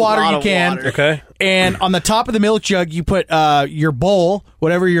all the water you can. Okay. And on the top of the milk jug, you put your bowl,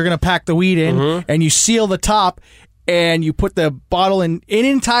 whatever you're going to pack the weed in, and you seal the top. And you put the bottle in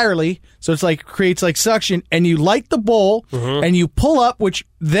entirely, so it's like creates like suction, and you light the bowl, and you pull up, which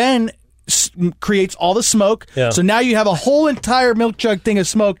then creates all the smoke. Yeah. So now you have a whole entire milk jug thing of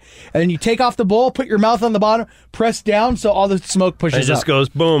smoke, and then you take off the bowl, put your mouth on the bottom, press down, so all the smoke pushes up. It just goes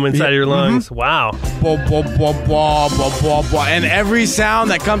boom inside your lungs. Wow. And every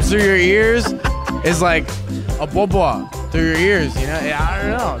sound that comes through your ears is like a blah through your ears. You know, I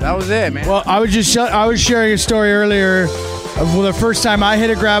don't know. That was it, man. Well, I was sharing a story earlier of the first time I hit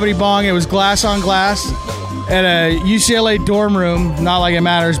a gravity bong. It was glass on glass at a UCLA dorm room. Not like it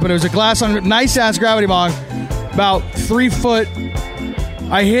matters, but it was a nice ass gravity bong, about 3 foot.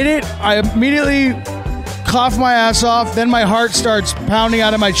 I hit it. I immediately cough my ass off. Then my heart starts pounding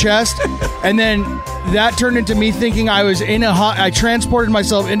out of my chest, and then that turned into me thinking I was in I transported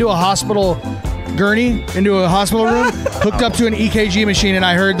myself into a hospital gurney, into a hospital room, hooked up to an EKG machine, and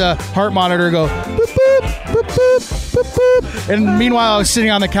I heard the heart monitor go boop, boop, boop, boop, boop, boop. And meanwhile I was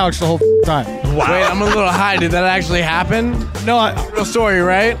sitting on the couch the whole time. Wow. Wait, I'm a little high. Did that actually happen? No, real story,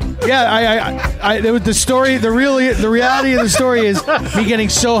 right? Yeah, it was the story. The reality of the story is me getting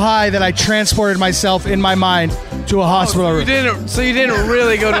so high that I transported myself in my mind to a hospital room. So you didn't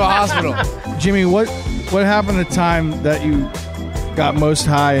really go to a hospital. Jimmy, what happened the time that you got most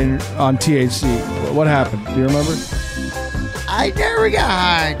high on THC? What happened? Do you remember? I never got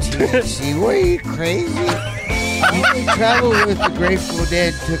high on THC. What, are you crazy? I only traveled with the Grateful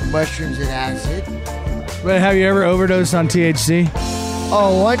Dead, took mushrooms and acid. But have you ever overdosed on THC?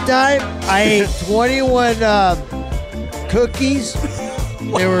 Oh, one time I ate 21 cookies.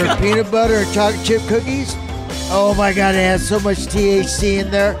 They were peanut butter and chocolate chip cookies. Oh my God, it had so much THC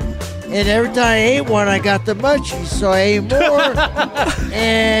in there. And every time I ate one, I got the munchies, so I ate more.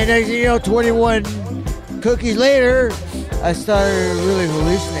 And next thing you know, 21 cookies later, I started really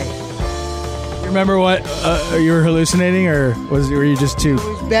hallucinating. You remember what you were hallucinating, or were you just too?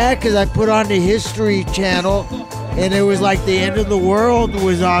 It was bad because I put on the History Channel, and it was like the end of the world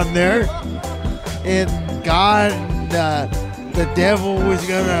was on there, and God, the devil was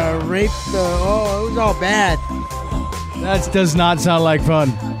gonna rape the. Oh, it was all bad. That does not sound like fun.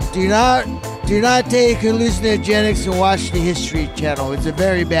 Do not take hallucinogenics and watch the History Channel. It's a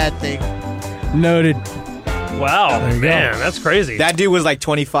very bad thing. Noted. Wow, man, that's crazy. That dude was like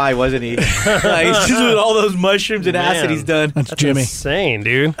 25, wasn't he? Like, just with all those mushrooms and acid he's done. That's Jimmy. Insane,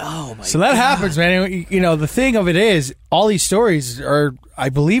 dude. Oh my! So that happens, man. You know, the thing of it is, all these stories are, I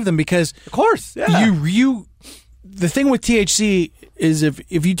believe them because, of course, yeah. You. The thing with THC is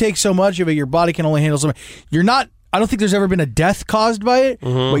if you take so much of it, your body can only handle so much. You're not. I don't think there's ever been a death caused by it,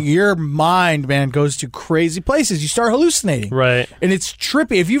 but your mind, man, goes to crazy places. You start hallucinating. Right. And it's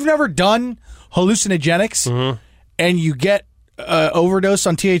trippy. If you've never done hallucinogenics and you get overdose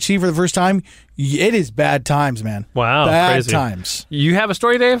on THC for the first time, it is bad times, man. Wow. Bad crazy. times. You have a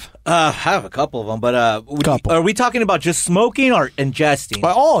story, Dave? I have a couple of them, but are we talking about just smoking or ingesting?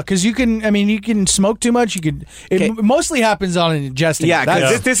 All, because you can smoke too much. It mostly happens on ingesting. Yeah,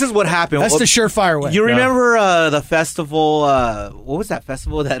 because this is what happened. That's the surefire way. You remember the festival? What was that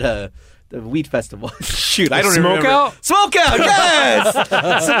festival? The weed festival. Shoot, I don't remember. Smokeout, yes!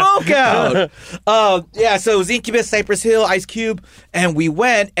 Smokeout. Yeah, so it was Incubus, Cypress Hill, Ice Cube, and we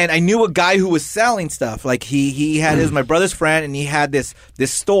went, and I knew a guy who was selling stuff. Like, he had my brother's friend, and he had this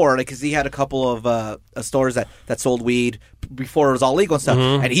store, because he had a couple of stores that sold weed before it was all legal and stuff,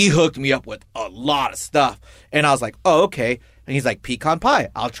 and he hooked me up with a lot of stuff. And I was like, oh, okay. And he's like, pecan pie,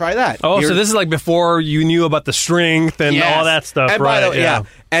 I'll try that. Oh, so this is like before you knew about the strength and all that stuff, and right? By the way, yeah.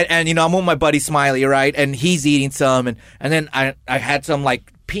 And you know, I'm with my buddy Smiley, right? And he's eating some, and then I had some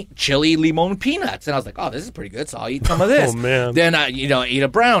like chili limon peanuts, and I was like, oh, this is pretty good, so I'll eat some of this. Oh, man. Then I eat a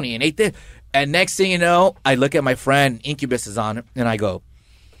brownie and ate this. And next thing you know, I look at my friend, Incubus is on it, and I go,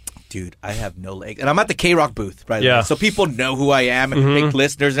 dude, I have no legs. And I'm at the K-Rock booth, right? Yeah. So people know who I am, and big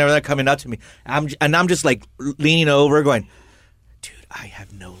listeners and everything are coming up to me. I'm just like leaning over going, I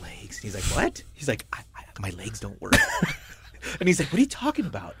have no legs. He's like, what? He's like, my legs don't work. And he's like, what are you talking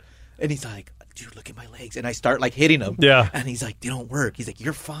about? And he's like, dude, look at my legs. And I start like hitting him. Yeah. And he's like, they don't work. He's like,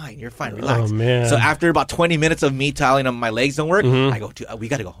 you're fine. Relax. Oh, man. So after about 20 minutes of me telling him my legs don't work, I go, dude, we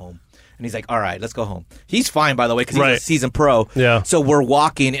got to go home. And he's like, all right, let's go home. He's fine, by the way, because he's a seasoned pro. Yeah. So we're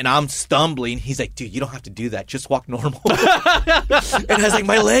walking, and I'm stumbling. He's like, dude, you don't have to do that. Just walk normal. And I was like,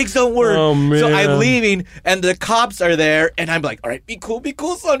 my legs don't work. Oh, man. So I'm leaving, and the cops are there, and I'm like, all right, be cool.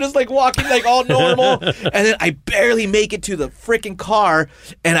 So I'm just like walking like all normal. And then I barely make it to the freaking car,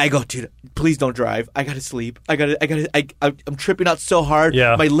 and I go, dude, please don't drive. I got to sleep. I'm tripping out so hard.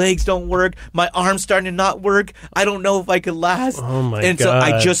 Yeah. My legs don't work. My arm's starting to not work. I don't know if I could last. Oh, my And God. so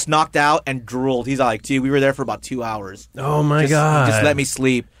I just knocked out and drooled. He's like, dude, we were there for about 2 hours. Oh, my Just God. let me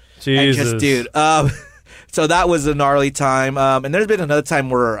sleep. Jesus. And just, dude. So that was a gnarly time. And there's been another time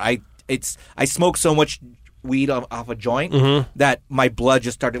where I smoked so much weed off a joint that my blood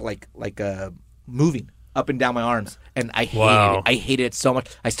just started like moving up and down my arms, and I hated it. I hated it so much.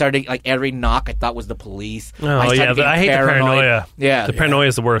 I started like every knock I thought was the police. Oh, I hate the paranoia. Yeah, the paranoia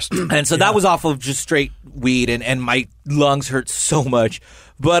is the worst. And so that was off of just straight weed, and my lungs hurt so much.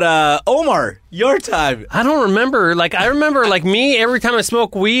 But Omar, your time. I don't remember. I remember me every time I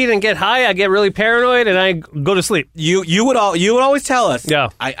smoke weed and get high, I get really paranoid and I go to sleep. You would always tell us. Yeah.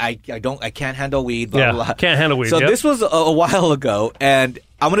 I can't handle weed. Blah, yeah. blah, blah. Can't handle weed. So this was a while ago, and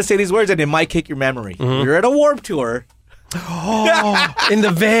I'm gonna say these words, and it might kick your memory. We were at a Warped Tour. Oh, in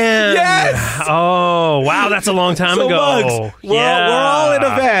the van. Yes. Oh, wow, that's a long time ago. Bugs, we're all in a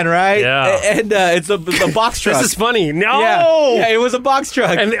van, right? Yeah. And it's a box truck. This is funny. No. Yeah, it was a box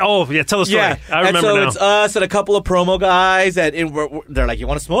truck. And tell the story. Yeah. I remember and so now. it's us and a couple of promo guys, and they're like, "You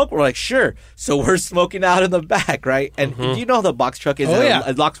want to smoke?" We're like, "Sure." So we're smoking out in the back, right? And you know how the box truck is?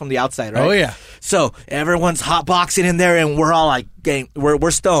 It locks from the outside, right? Oh yeah. So everyone's hot boxing in there, and we're all like,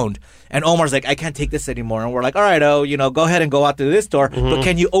 we're stoned. And Omar's like, I can't take this anymore. And we're like, all right, go ahead and go out to this door. But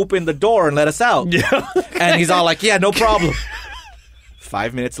can you open the door and let us out? Yeah. And he's all like, yeah, no problem.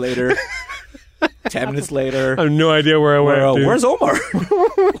 5 minutes later, 10 minutes later. I have no idea where I went. Dude. Where's Omar?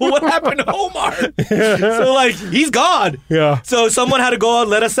 What happened to Omar? So, like, he's gone. Yeah. So someone had to go out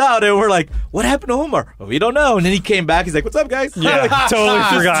and let us out, and we're like, what happened to Omar? Well, we don't know. And then he came back. He's like, what's up, guys? Yeah,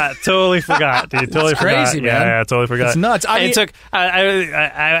 totally forgot, dude. Totally forgot. Crazy, man. Yeah, totally forgot. It's nuts. I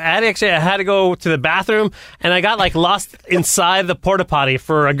had to go to the bathroom, and I got like lost inside the porta potty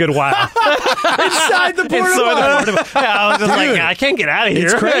for a good while. Inside the porta potty. Yeah, I was just like, I can't get out of here.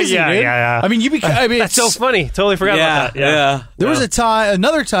 It's crazy, yeah, dude. yeah. I mean, that's so funny. Totally forgot about that. Yeah. There was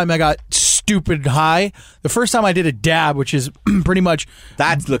another time I got stupid high. The first time I did a dab, which is pretty much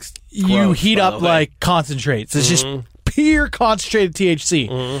that looks you gross, heat up like concentrates. It's just pure concentrated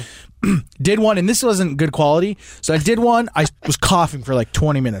THC. Did one, and this wasn't good quality. So I did one. I was coughing for like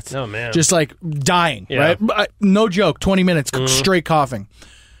 20 minutes. Oh man, just like dying. Yeah. Right? No joke. 20 minutes straight coughing.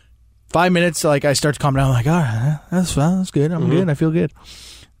 5 minutes, like I start to calm down. I'm like, all right, that's fine. That's good. I'm good. I feel good.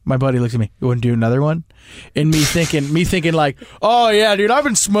 My buddy looks at me. You want to do another one? And me thinking like, oh yeah, dude, I've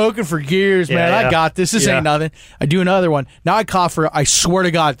been smoking for years, man. I got this. This ain't nothing. I do another one. Now I cough for, I swear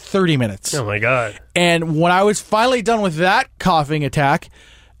to God, 30 minutes. Oh my God. And when I was finally done with that coughing attack,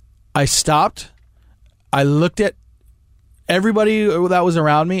 I stopped. I looked at everybody that was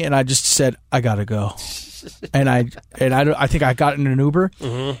around me, and I just said, I gotta go. And I think I got in an Uber,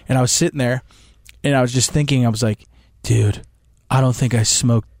 and I was sitting there, and I was just thinking, I was like, dude, I don't think I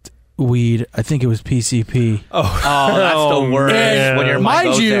smoked weed. I think it was PCP. Oh, that's the worst. And when your mind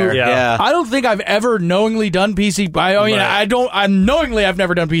goes there. Yeah. I don't think I've ever knowingly done PCP. I mean, I've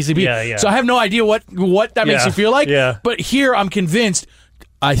never done PCP. Yeah. So I have no idea what that makes you feel like. Yeah. But here, I'm convinced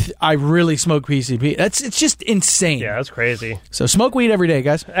I really smoke PCP. It's just insane. Yeah, that's crazy. So smoke weed every day,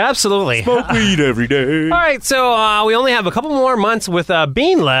 guys. Absolutely. Smoke weed every day. All right, so we only have a couple more months with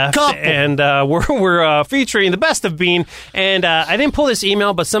Bean left, and we're featuring the best of Bean. And I didn't pull this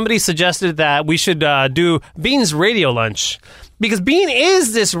email, but somebody suggested that we should do Bean's radio lunch. Because Bean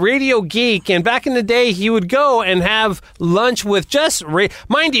is this radio geek, and back in the day, he would go and have lunch with just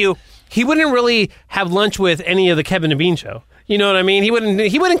mind you, he wouldn't really have lunch with any of the Kevin and Bean show. You know what I mean? He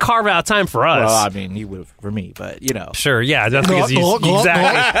wouldn't carve out time for us. Well, I mean, he would have for me, but you know. Sure, yeah, that's because he's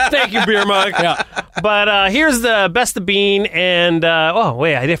exactly. Thank you, Beer Mug. Yeah. But here's the best of Bean, and oh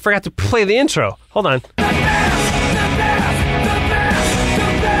wait, I forgot to play the intro. Hold on.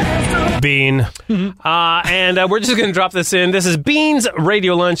 Bean. And we're just going to drop this in. This is Bean's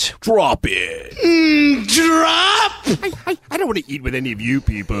Radio Lunch. Drop it. Drop! I don't want to eat with any of you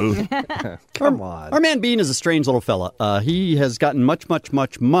people. Come on. Our man Bean is a strange little fella. He has gotten much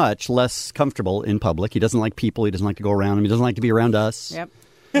less comfortable in public. He doesn't like people. He doesn't like to go around him. He doesn't like to be around us. Yep.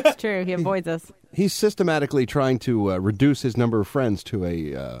 That's true. He avoids us. He's systematically trying to reduce his number of friends to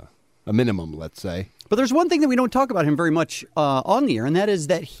a minimum, let's say. But there's one thing that we don't talk about him very much on the air, and that is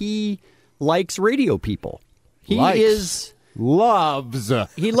that he likes radio people. He loves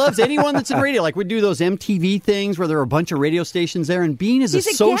anyone that's in radio. Like we do those MTV things where there are a bunch of radio stations there, and Bean is he's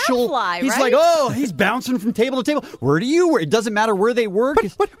a social. Gadfly, he's right? like, he's bouncing from table to table. Where do you work? It doesn't matter where they work.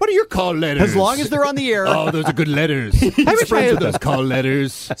 What are your call letters? As long as they're on the air. Oh, those are good letters. I wish I had those call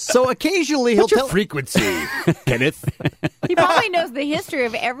letters. So occasionally he'll What's your frequency, Kenneth? He probably knows the history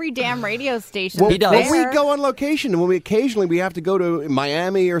of every damn radio station. Well, he does. When we go on location, and when we occasionally have to go to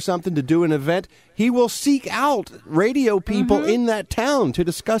Miami or something to do an event, he will seek out radio people in that town to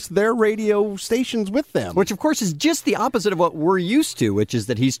discuss their radio stations with them. Which, of course, is just the opposite of what we're used to, which is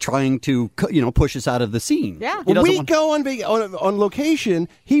that he's trying to, push us out of the scene. Yeah. When we go on location,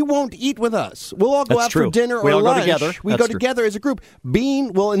 he won't eat with us. We'll all go out for dinner or lunch. Go together. We go together as a group.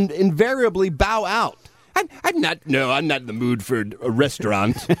 Bean will invariably bow out. I'm not in the mood for a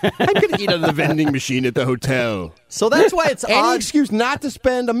restaurant. I'm going to eat out of the vending machine at the hotel. So that's why it's Any excuse not to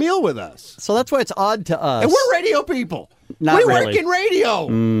spend a meal with us. So that's why it's odd to us. And we're radio people. We work in radio.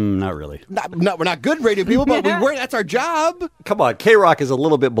 Not really. We're not good radio people, but we work. That's our job. Come on, K-Rock is a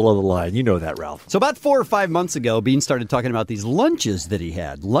little bit below the line. You know that, Ralph. So about 4 or 5 months ago, Bean started talking about these lunches that he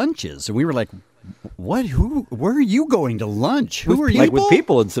had. Lunches. And we were like, what? Where are you going to lunch? Who are you? Like with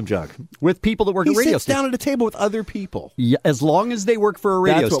people and some junk. With people that work at radio stations. He sits down at a table with other people. Yeah, as long as they work for a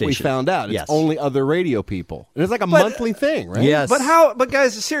radio station. That's station. what we found out. Yes. It's only other radio people. And it's like a monthly thing, right? Yes. But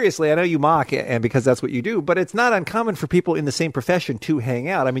guys, seriously, I know you mock, and because that's what you do, but it's not uncommon for people in the same profession to hang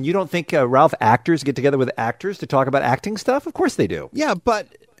out. I mean, you don't think, Ralph, actors get together with actors to talk about acting stuff? Of course they do. Yeah, but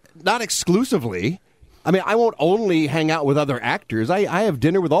not exclusively. I mean, I won't only hang out with other actors. I have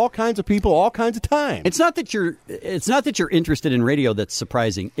dinner with all kinds of people, all kinds of time. It's not that you're interested in radio that's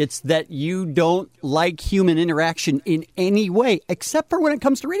surprising. It's that you don't like human interaction in any way, except for when it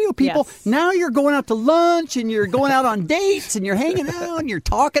comes to radio people. Yes. Now you're going out to lunch and you're going out on dates and you're hanging out and you're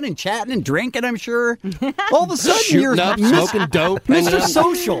talking and chatting and drinking, I'm sure. All of a sudden you're Shooting up, smoking dope, Mr.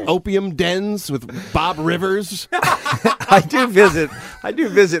 Social. opium dens with Bob Rivers. I do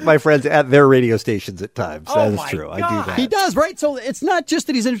visit my friends at their radio stations at times. That is true. I do that. He does, right? So it's not just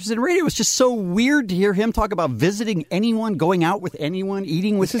that he's interested in radio. It's just so weird to hear him talk about visiting anyone, going out with anyone,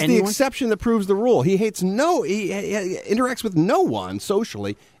 eating with This is anyone. the exception that proves the rule. He interacts with no one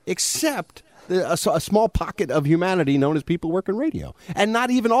socially except a small pocket of humanity known as people working radio. And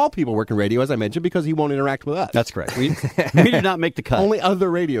not even all people working radio, as I mentioned, because he won't interact with us. That's correct. We do not make the cut. Only other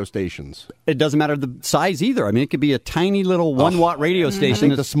radio stations. It doesn't matter the size either. I mean, it could be a tiny little 1-watt radio station. I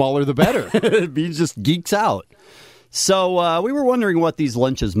think the smaller the better. He just geeks out. So we were wondering what these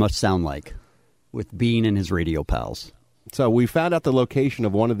lunches must sound like with Bean and his radio pals. So we found out the location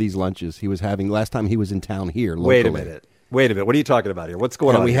of one of these lunches he was having last time he was in town here locally. Wait a minute. What are you talking about here? What's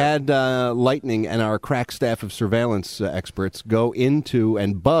going on? We here? had Lightning and our crack staff of surveillance experts go into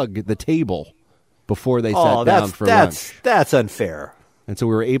and bug the table before they sat down for lunch. That's unfair. And so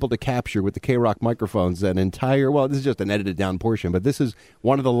we were able to capture with the K-Rock microphones an entire, well, this is just an edited down portion, but this is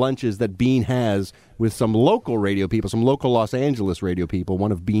one of the lunches that Bean has with some local radio people, some local Los Angeles radio people,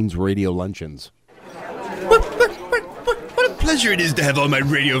 one of Bean's radio luncheons. What a pleasure it is to have all my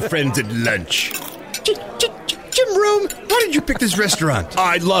radio friends at lunch. Jim Rome, why did you pick this restaurant?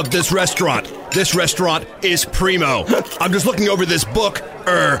 I love this restaurant. This restaurant is primo. I'm just looking over this book,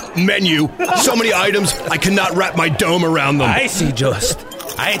 menu. So many items, I cannot wrap my dome around them. I see just.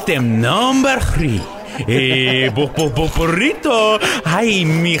 Item number 3. Burrito. Ay,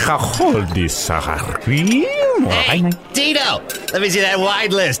 mija, hold this sour cream. Hey, Tito, let me see that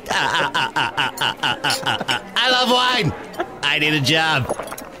wine list. I love wine. I need a job.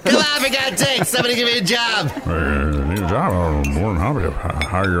 Come on, for God's sake, somebody give me a job. Need a job? I'm more than happy to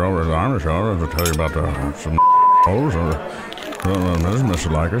hire you over at the Irish Hour to tell you about some holes. Mr.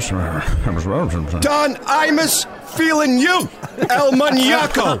 Likas. Don Imus, feeling you. El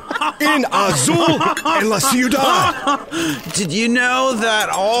Maniaco in Azul en la Ciudad. Did you know that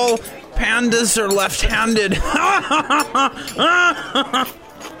all pandas are left-handed?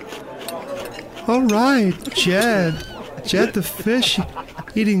 All right, Jed the fish,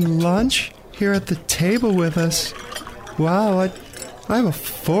 eating lunch here at the table with us. Wow, I have a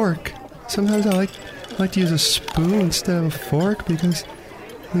fork. Sometimes I like to use a spoon instead of a fork because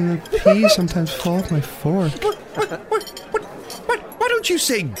the peas sometimes fall off my fork. Why don't you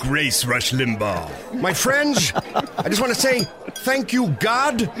say grace, Rush Limbaugh? My friends, I just want to say thank you,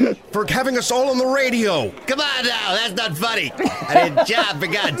 God, for having us all on the radio. Come on now, that's not funny. I did a job, for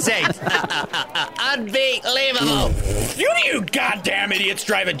God's sakes. Unbelievable. You goddamn idiots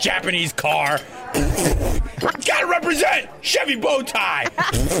drive a Japanese car. Gotta represent Chevy bow tie.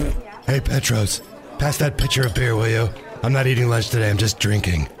 Hey, Petros, pass that pitcher of beer, will you? I'm not eating lunch today, I'm just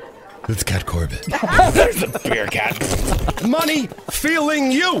drinking. It's Cat Corbett. There's the beer cat. Money,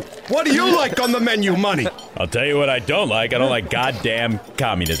 feeling you. What do you like on the menu, Money? I'll tell you what I don't like. I don't like goddamn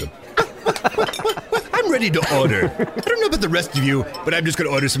communism. I'm ready to order. I don't know about the rest of you, but I'm just going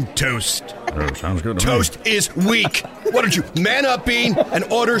to order some toast. Sounds good to Toast is weak. Why don't you man up, Bean, and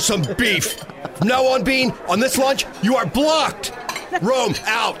order some beef? From now on, Bean, on this lunch, you are blocked. Rome,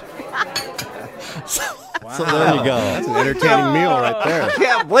 out. So there you go. That's an entertaining meal right there.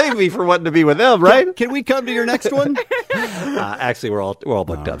 Can't blame me for wanting to be with them, right? Can we come to your next one? Actually, we're all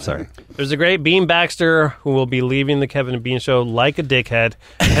booked up. Sorry. There's a great Bean Baxter who will be leaving the Kevin and Bean show like a dickhead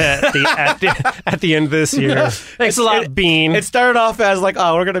at the end of this year. Thanks a lot, Bean. It started off as like,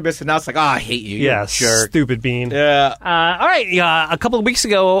 oh, we're going to miss it. Now it's like, oh, I hate you. Yeah, jerk. Stupid Bean. Yeah. All right. A couple of weeks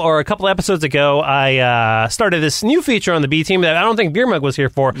ago, or a couple episodes ago, I started this new feature on the B Team that I don't think Beer Mug was here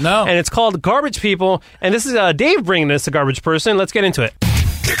for. No. And it's called Garbage People. And this is Dave bringing this to Garbage Person. Let's get into it.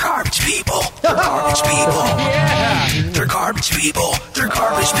 They're garbage people. They're garbage people. Yeah. They're garbage people. They're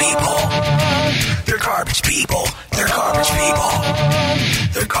garbage people. They're garbage people. They're garbage people.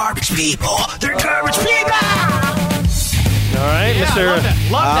 They're garbage people. They're garbage people. All right,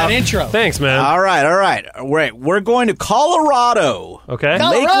 Mr. Love that intro. Thanks, man. All right. We're going to Colorado. Okay.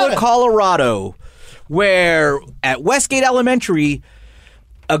 Lakewood, Colorado, where at Westgate Elementary,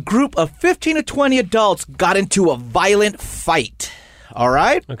 a group of 15 to 20 adults got into a violent fight. All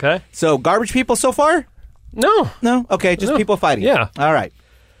right? Okay. So, garbage people so far? No. Okay, just people fighting. Yeah. All right.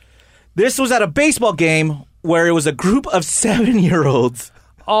 This was at a baseball game where it was a group of 7-year-olds.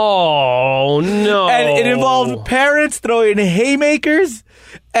 Oh, no. And it involved parents throwing haymakers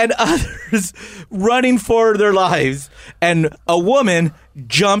and others running for their lives. And a woman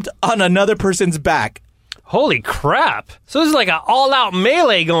jumped on another person's back. Holy crap. So this is like an all-out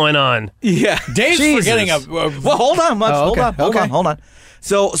melee going on. Yeah. Dave's Jesus. forgetting Well, hold on, Mux. Hold on.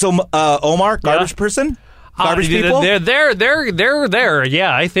 So, Omar, garbage person? Garbage people? They're there.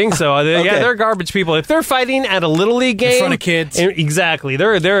 Yeah, I think so. Yeah, they're garbage people. If they're fighting at a Little League game. In front of kids. Exactly.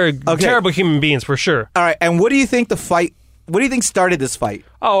 They're terrible human beings for sure. All right, and what do you think started this fight?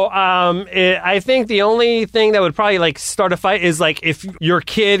 Oh, I think the only thing that would probably like start a fight is like if your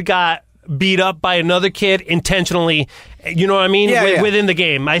kid got beat up by another kid intentionally, you know what I mean? Within the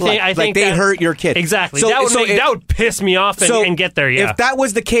game. I think they hurt your kid. Exactly. That would piss me off and get there, yeah. If that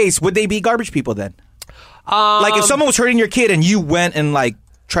was the case, would they be garbage people then? Like if someone was hurting your kid and you went and like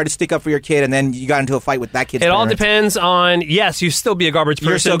tried to stick up for your kid and then you got into a fight with that kid's all parents. depends on, yes, you still be a garbage person.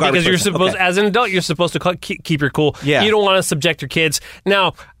 You're still a garbage because you're person. supposed, Okay. as an adult, you're supposed to keep your cool. Yeah. You don't want to subject your kids.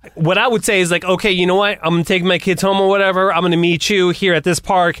 Now, what I would say is like, okay, you know what? I'm going to take my kids home or whatever. I'm going to meet you here at this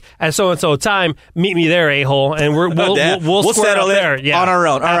park at so-and-so time. Meet me there, a-hole. And we'll square settle up it there. Yeah. on our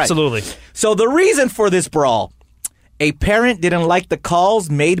own. All right. Absolutely. So the reason for this brawl, a parent didn't like the calls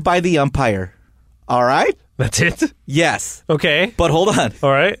made by the umpire. All right? That's it? Yes. Okay. But hold on. All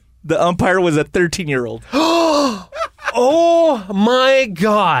right. The umpire was a 13-year-old. Oh, my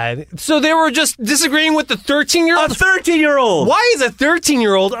God. So they were just disagreeing with the 13-year-old? A 13-year-old. Why is a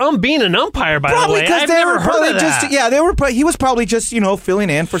 13-year-old being an umpire, by the way? Because I've never heard of that. He was probably just, filling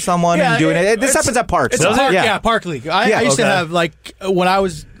in for someone and doing it. This happens at parks. It's a park, Park League. I used to have, like, when I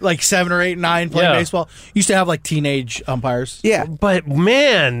was, like, 7 or 8, 9 playing baseball, used to have, like, teenage umpires. Yeah. But,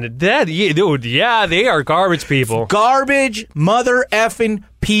 man, they are garbage people. Garbage mother effing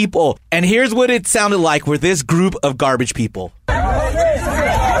people. And here's what it sounded like with this group of garbage people. What is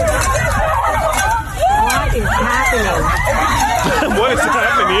happening? What is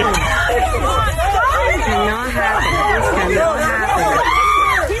happening? This cannot happen. This cannot happen.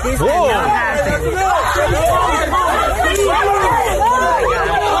 This cannot happen.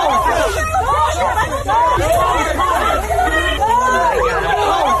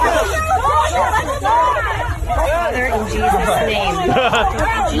 Father, in Jesus' name. In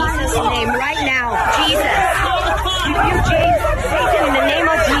Jesus' name, right now. Jesus. You, Satan, in the name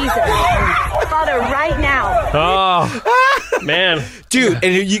of Jesus. Father, right now. Oh, man. Dude,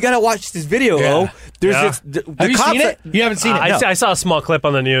 and you got to watch this video, though. There's this. Have you seen it? You haven't seen it? No. I saw a small clip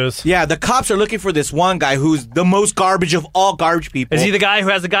on the news. Yeah, the cops are looking for this one guy who's the most garbage of all garbage people. Is he the guy who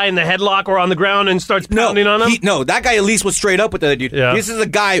has the guy in the headlock or on the ground and starts pounding on him? No, that guy at least was straight up with the other dude. Yeah. This is a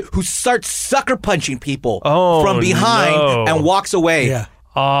guy who starts sucker punching people Oh, from behind no. and walks away. Yeah.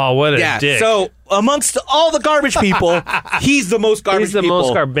 Oh, what a dick. So amongst all the garbage people, he's the most garbage He's the people.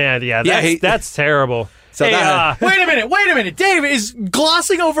 most garbage. Man, yeah, that's terrible. So hey, Wait a minute. Dave is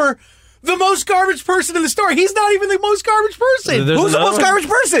glossing over the most garbage person in the story. He's not even the most garbage person. Who's the most garbage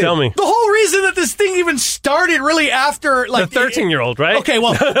person? Tell me. The whole reason that this thing even started really after like the 13-year-old, right? Okay,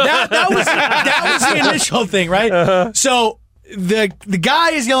 well that was the initial thing, right? Uh-huh. So the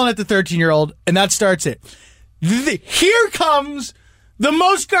guy is yelling at the 13-year-old, and that starts it. Here comes the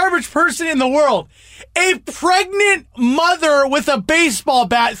most garbage person in the world. A pregnant mother with a baseball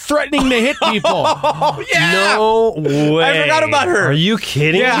bat threatening to hit people. Oh, yeah. No way. I forgot about her. Are you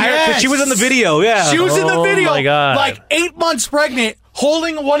kidding? Yeah, Yes. she was in the video. Yeah. She was in the video, my God. like 8 months pregnant,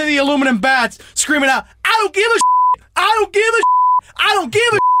 holding one of the aluminum bats, screaming out, I don't give a shit. I don't give a shit. I don't give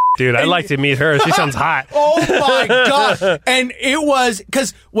a shit. Dude, I'd like to meet her. She sounds hot. Oh my God. And it was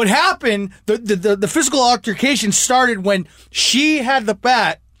because what happened, the physical altercation started when she had the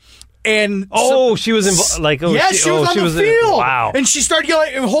bat. And she was involved. Like, she was on the field. Wow. And she started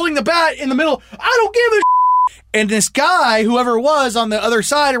yelling and holding the bat in the middle. I don't give a shit. And this guy, whoever it was on the other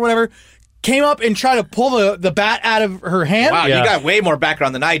side or whatever, came up and tried to pull the bat out of her hand. Wow, you got way more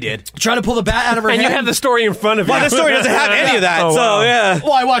background than I did. Tried to pull the bat out of her hand. And you have the story in front of you. Well, the story doesn't have any of that. Oh, so, wow. yeah.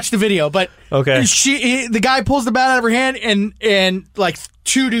 Well, I watched the video, but okay. The guy pulls the bat out of her hand, and like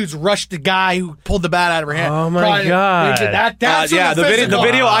 2 dudes rushed the guy who pulled the bat out of her hand. Oh my God! That's the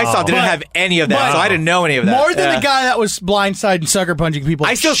video I saw didn't have any of that, so I didn't know any of that. More than the guy that was blindside and sucker punching people.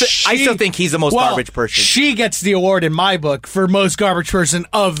 I still think he's the most garbage person. She gets the award in my book for most garbage person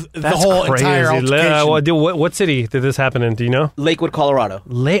of the whole entire altercation. What city did this happen in? Do you know? Lakewood, Colorado.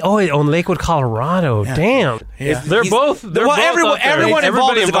 On Lakewood, Colorado. Yeah. Damn. Yeah. They're both. Everyone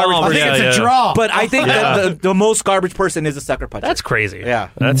involved is a garbage person. I think it's a draw. But I think that the most garbage person is a sucker puncher. That's crazy. Yeah.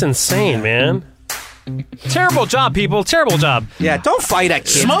 That's insane, man. Terrible job, people. Terrible job. Yeah, don't fight at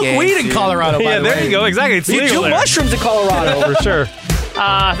kids' Smoke games, weed in dude. Colorado, by the way. There you go. Exactly. It's You legal do there. mushrooms in Colorado. For sure.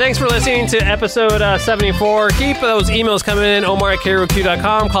 Thanks for listening to episode 74. Keep those emails coming in,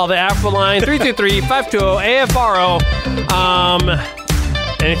 omar@KROQ.com. Call the Afro line, 323-520-AFRO.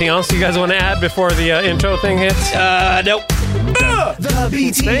 Anything else you guys want to add before the intro thing hits? Nope. The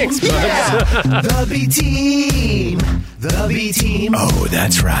B Team. Thanks, bud. Yeah. The B Team. The B Team. Oh,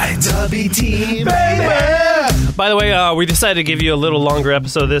 that's right. The B Team, baby. By the way, we decided to give you a little longer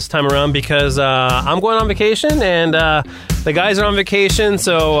episode this time around because I'm going on vacation and the guys are on vacation.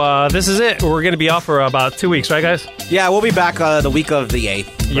 So this is it. We're going to be off for about 2 weeks, right, guys? Yeah, we'll be back the week of the 8th.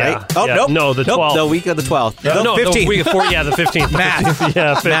 Yeah. Right? Oh, Yeah. nope. No, the 12th. The week of the 12th. No, No, the 15th. week of the 15th. Math.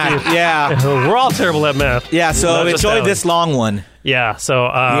 Yeah, 15th. Math, yeah. We're all terrible at math. Yeah, so Not just enjoy Alex. this long one. Yeah, so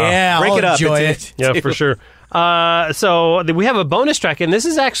break it up. It's- Yeah, for sure. So we have a bonus track, and this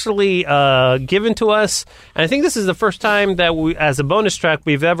is actually given to us. And I think this is the first time that we, as a bonus track,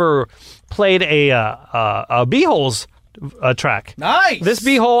 we've ever played a B-Holes track. Nice. This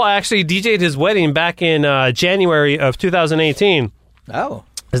B-Hole actually DJ'd his wedding back in January of 2018. Oh.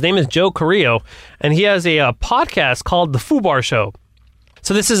 His name is Joe Carrillo, and he has a podcast called The Fubar Show.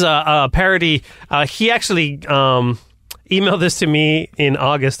 So this is a parody. He actually emailed this to me in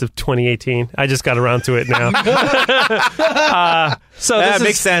August of 2018. I just got around to it now. So that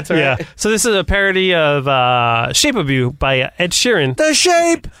makes sense, right? Yeah. So this is a parody of "Shape of You" by Ed Sheeran. The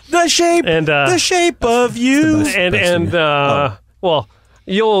shape, and the shape of you. Well,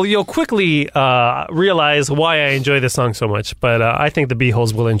 you'll quickly realize why I enjoy this song so much. But I think the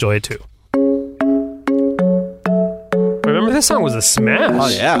B-Holes will enjoy it too. Remember, this song was a smash. Oh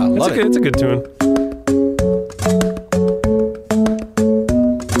yeah, I love it. It's a good tune.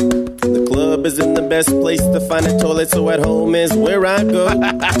 Club isn't the best place to find a toilet, so at home is where I go.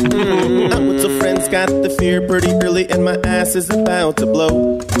 Out with some friends, got the fear pretty early, and my ass is about to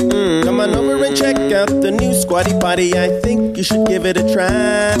blow. Come on over and check out the new Squatty Potty. I think you should give it a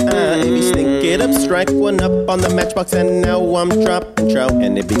try. If you stink it up, strike one up on the matchbox, and now I'm dropping trout.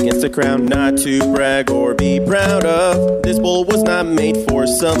 And it begins to crown, not to brag or be proud of. This bowl was not made for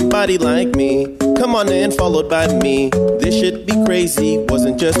somebody like me. Come on in, followed by me. This should be crazy,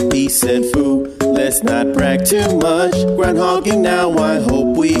 wasn't just peace and food. Let's not brag too much. Groundhogging now, I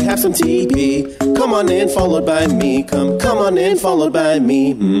hope we have some TP. Come on in, followed by me. Come on in, followed by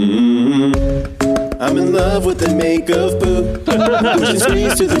me. I'm in love with the make of boo. Pushing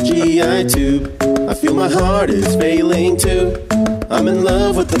squeeze to the GI tube. I feel my heart is failing too. I'm in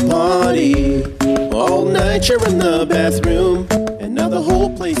love with the party. All night you're in the bathroom. And now the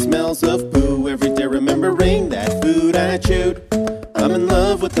whole place smells of poo. Every day remembering that food I chewed. I'm in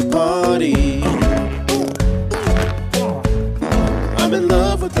love with the party. I'm in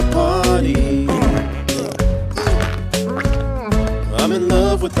love with the party. I'm in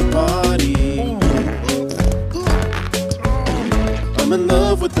love with the party. I'm in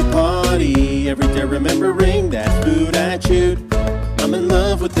love with the party. Every day remembering that food I chewed. I'm in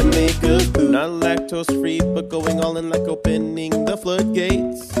love with the make of food. Not lactose free, but going all in like opening the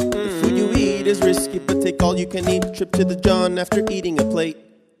floodgates. The food you eat is risky, but take all you can eat. Trip to the John after eating a plate.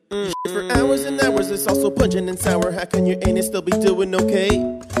 Shit for hours and hours, it's also pungent and sour. How can your anus still be doing okay?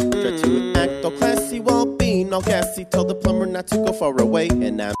 Try to act all classy while being all gassy. Tell the plumber not to go far away.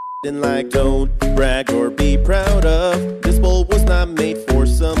 And I'm like, don't brag or be proud of. This bowl was not made for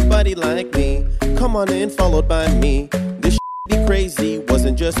somebody like me. Come on in, followed by me. This be crazy,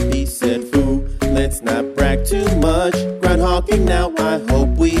 wasn't just peace and food. Let's not brag too much. Groundhogging now, I hope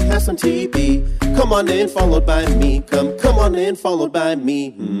we have some TB. Come on in, followed by me. Come on in, followed by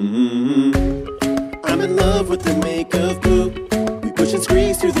me. I'm in love with the make of boo. We push and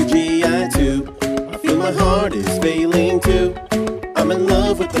squeeze through the GI tube. I feel my heart is failing too. I'm in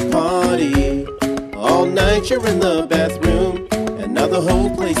love with the party. All night you're in the bathroom. And now the whole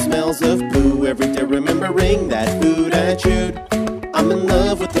place smells of poo. Every day remembering that food I chewed. I'm in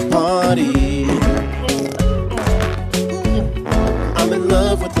love with the party. I'm in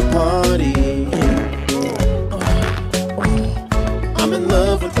love with the party. I'm in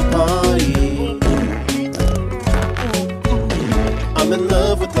love with the party. I'm in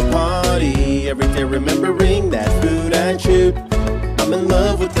love with the party. Every day remembering that food I chewed. I'm in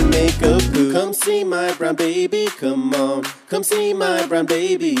love with the make of food. Come see my brown baby, come on. Come see my brown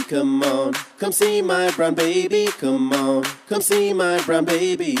baby, come on. Come see my brown baby, come on. Come see my brown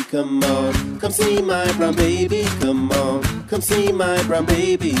baby, come on. Come see my brown baby, come on. Come see my brown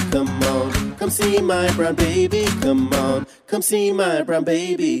baby, come on. Come see my brown baby, come on. Come see my brown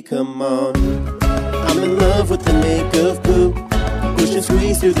baby, come on. I'm in love with the make of poo. Push and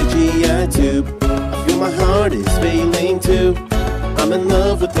squeeze through the GI tube. I feel my heart is failing too. I'm in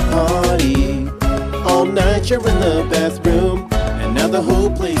love with the party. All night you're in the bathroom. And Now the whole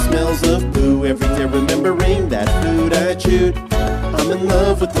place smells of poo. Every day remembering that food I chewed. I'm in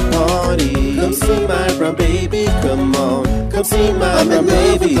love with the party. Come see my brown baby, come on. Come see my brown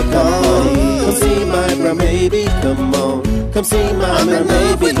baby, come on. Come see my brown baby, come on. Come see my brown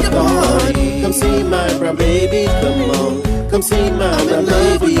baby, come on. Come see my brown baby, come on. Come see my brown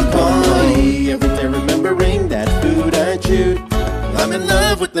baby, party. Every day remembering that food I chewed. I'm in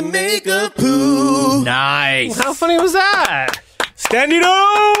love with the makeup poo. Nice. How funny was that? Standing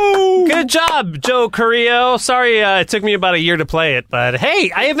up! Good job, Joe Carrillo. Sorry it took me about a year to play it, but hey,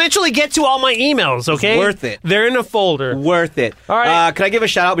 I eventually get to all my emails, okay? Worth it. They're in a folder. Worth it. All right. Can I give a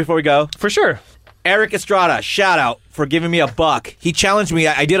shout out before we go? For sure. Eric Estrada, shout out for giving me $1. He challenged me.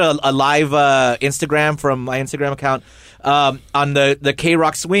 I did a live Instagram from my Instagram account on the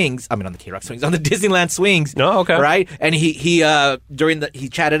K-Rock swings. I mean, on the K-Rock swings, on the Disneyland swings. Oh, okay. Right? And he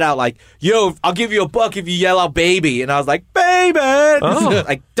chatted out like, "Yo, I'll give you $1 if you yell out baby." And I was like, "Baby!"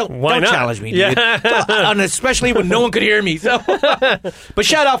 Like, don't challenge me, dude. Yeah. And especially when no one could hear me. So, but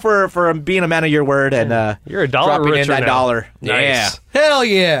shout out for being a man of your word and you're a dollar dropping in richer that now. dollar. Nice. Yeah, Hell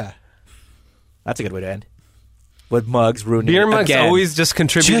yeah. that's a good way to end. With mugs ruining Beer it Mug's again. always just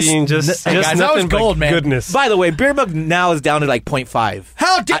contributing just Hey, guys, that nothing was but gold, man. goodness. By the way, Beer Mug now is down to like 0.5.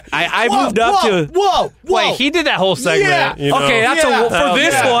 How did I moved up to? Whoa! Wait, he did that whole segment. Yeah. You know? Okay, that's Yeah. for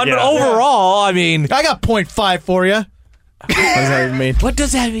this one, but overall, I mean, I got 0.5 for you. What does that even mean? What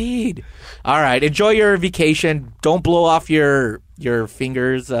does that mean? All right, enjoy your vacation. Don't blow off your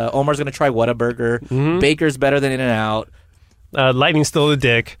fingers. Omar's gonna try Whataburger. Baker's better than In-N-Out. Lightning's still a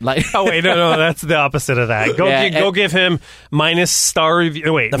dick. Oh wait, no, that's the opposite of that. Go give him minus star review.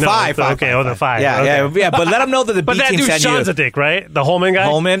 Oh, wait, The no, five. the 5. Yeah, okay. yeah. But let him know that the But B that team dude sent Sean's you. a dick, right? The Holman guy.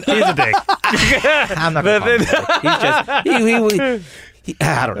 Holman, he's a dick. I'm not gonna call him a dick. He's just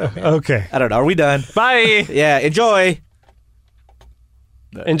I don't know. Man. Okay, I don't know. Are we done? Bye. Yeah. Enjoy.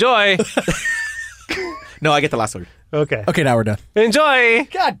 Enjoy. No, I get the last word. Okay. Okay, now we're done. Enjoy.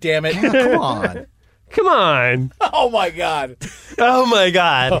 God damn it. Come on. Come on. Oh my god. Oh my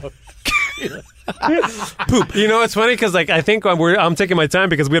god. Poop. You know, it's funny because like I think I'm taking my time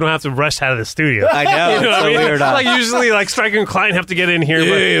because we don't have to rush out of the studio. I know. You know It's what so I mean? weird. Like usually, like Stryker and Klein have to get in here.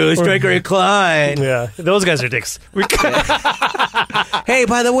 Ew, Stryker and Klein. Yeah, those guys are dicks. Hey,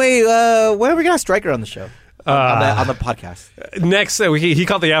 by the way, when are we gonna have Stryker on the show? On the podcast. Next, he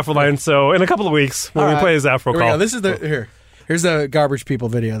called the Afro line. So in a couple of weeks when we play his Afro Here we call. go. This is here's the garbage people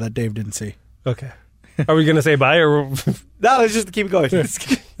video that Dave didn't see. Okay. Are we gonna say bye or? No, let's just keep going.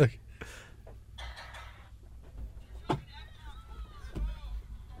 Okay.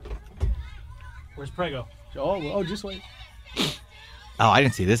 Where's Prego? Oh, just wait. Oh, I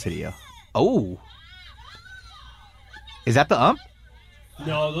didn't see this video. Oh, is that the ump?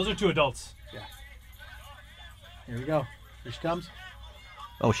 No, those are two adults. Yeah. Here we go. Here she comes.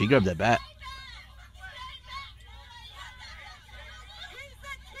 Oh, she grabbed that bat.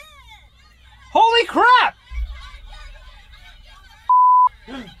 Holy crap!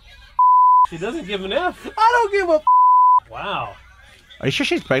 She doesn't give an F. I don't give a. Wow. Are you sure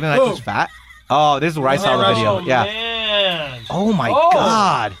she's pregnant? Not just fat. Oh, this is where I saw the video. Yeah. Man. Oh my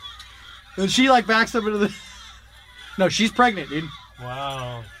god. And she like backs up into the. No, she's pregnant, dude.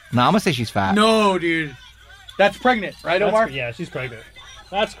 Wow. No, I'm gonna say she's fat. No, dude. That's pregnant, right, Omar? Yeah, she's pregnant.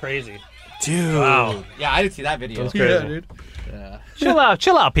 That's crazy. Dude. Wow. Yeah, I didn't see that video. That's crazy. Yeah, dude.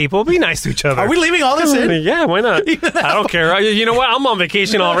 Chill out, people. Be nice to each other. Are we leaving all this in? Yeah, why not? I don't care. You know what? I'm on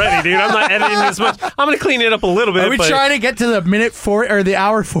vacation already, dude. I'm not editing this much. I'm going to clean it up a little bit. Are we trying to get to the minute 40 or the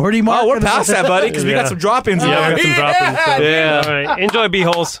hour 40 mark? Oh, we're past that, buddy, because we got some drop-ins. Yeah, we got some drop-ins. So. Yeah. All right. Enjoy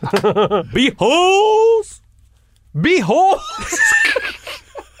B-holes. B-holes. B-holes.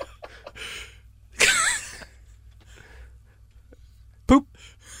 Poop.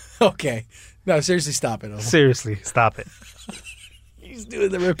 Okay. No, seriously, stop it. Omar. Seriously, stop it. He's doing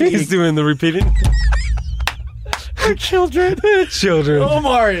the repeating. He's doing the repeating. Children. Children.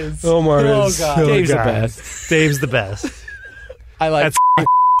 Omar is. Oh, God. Dave's the best. Dave's the best. I like.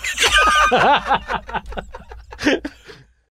 That's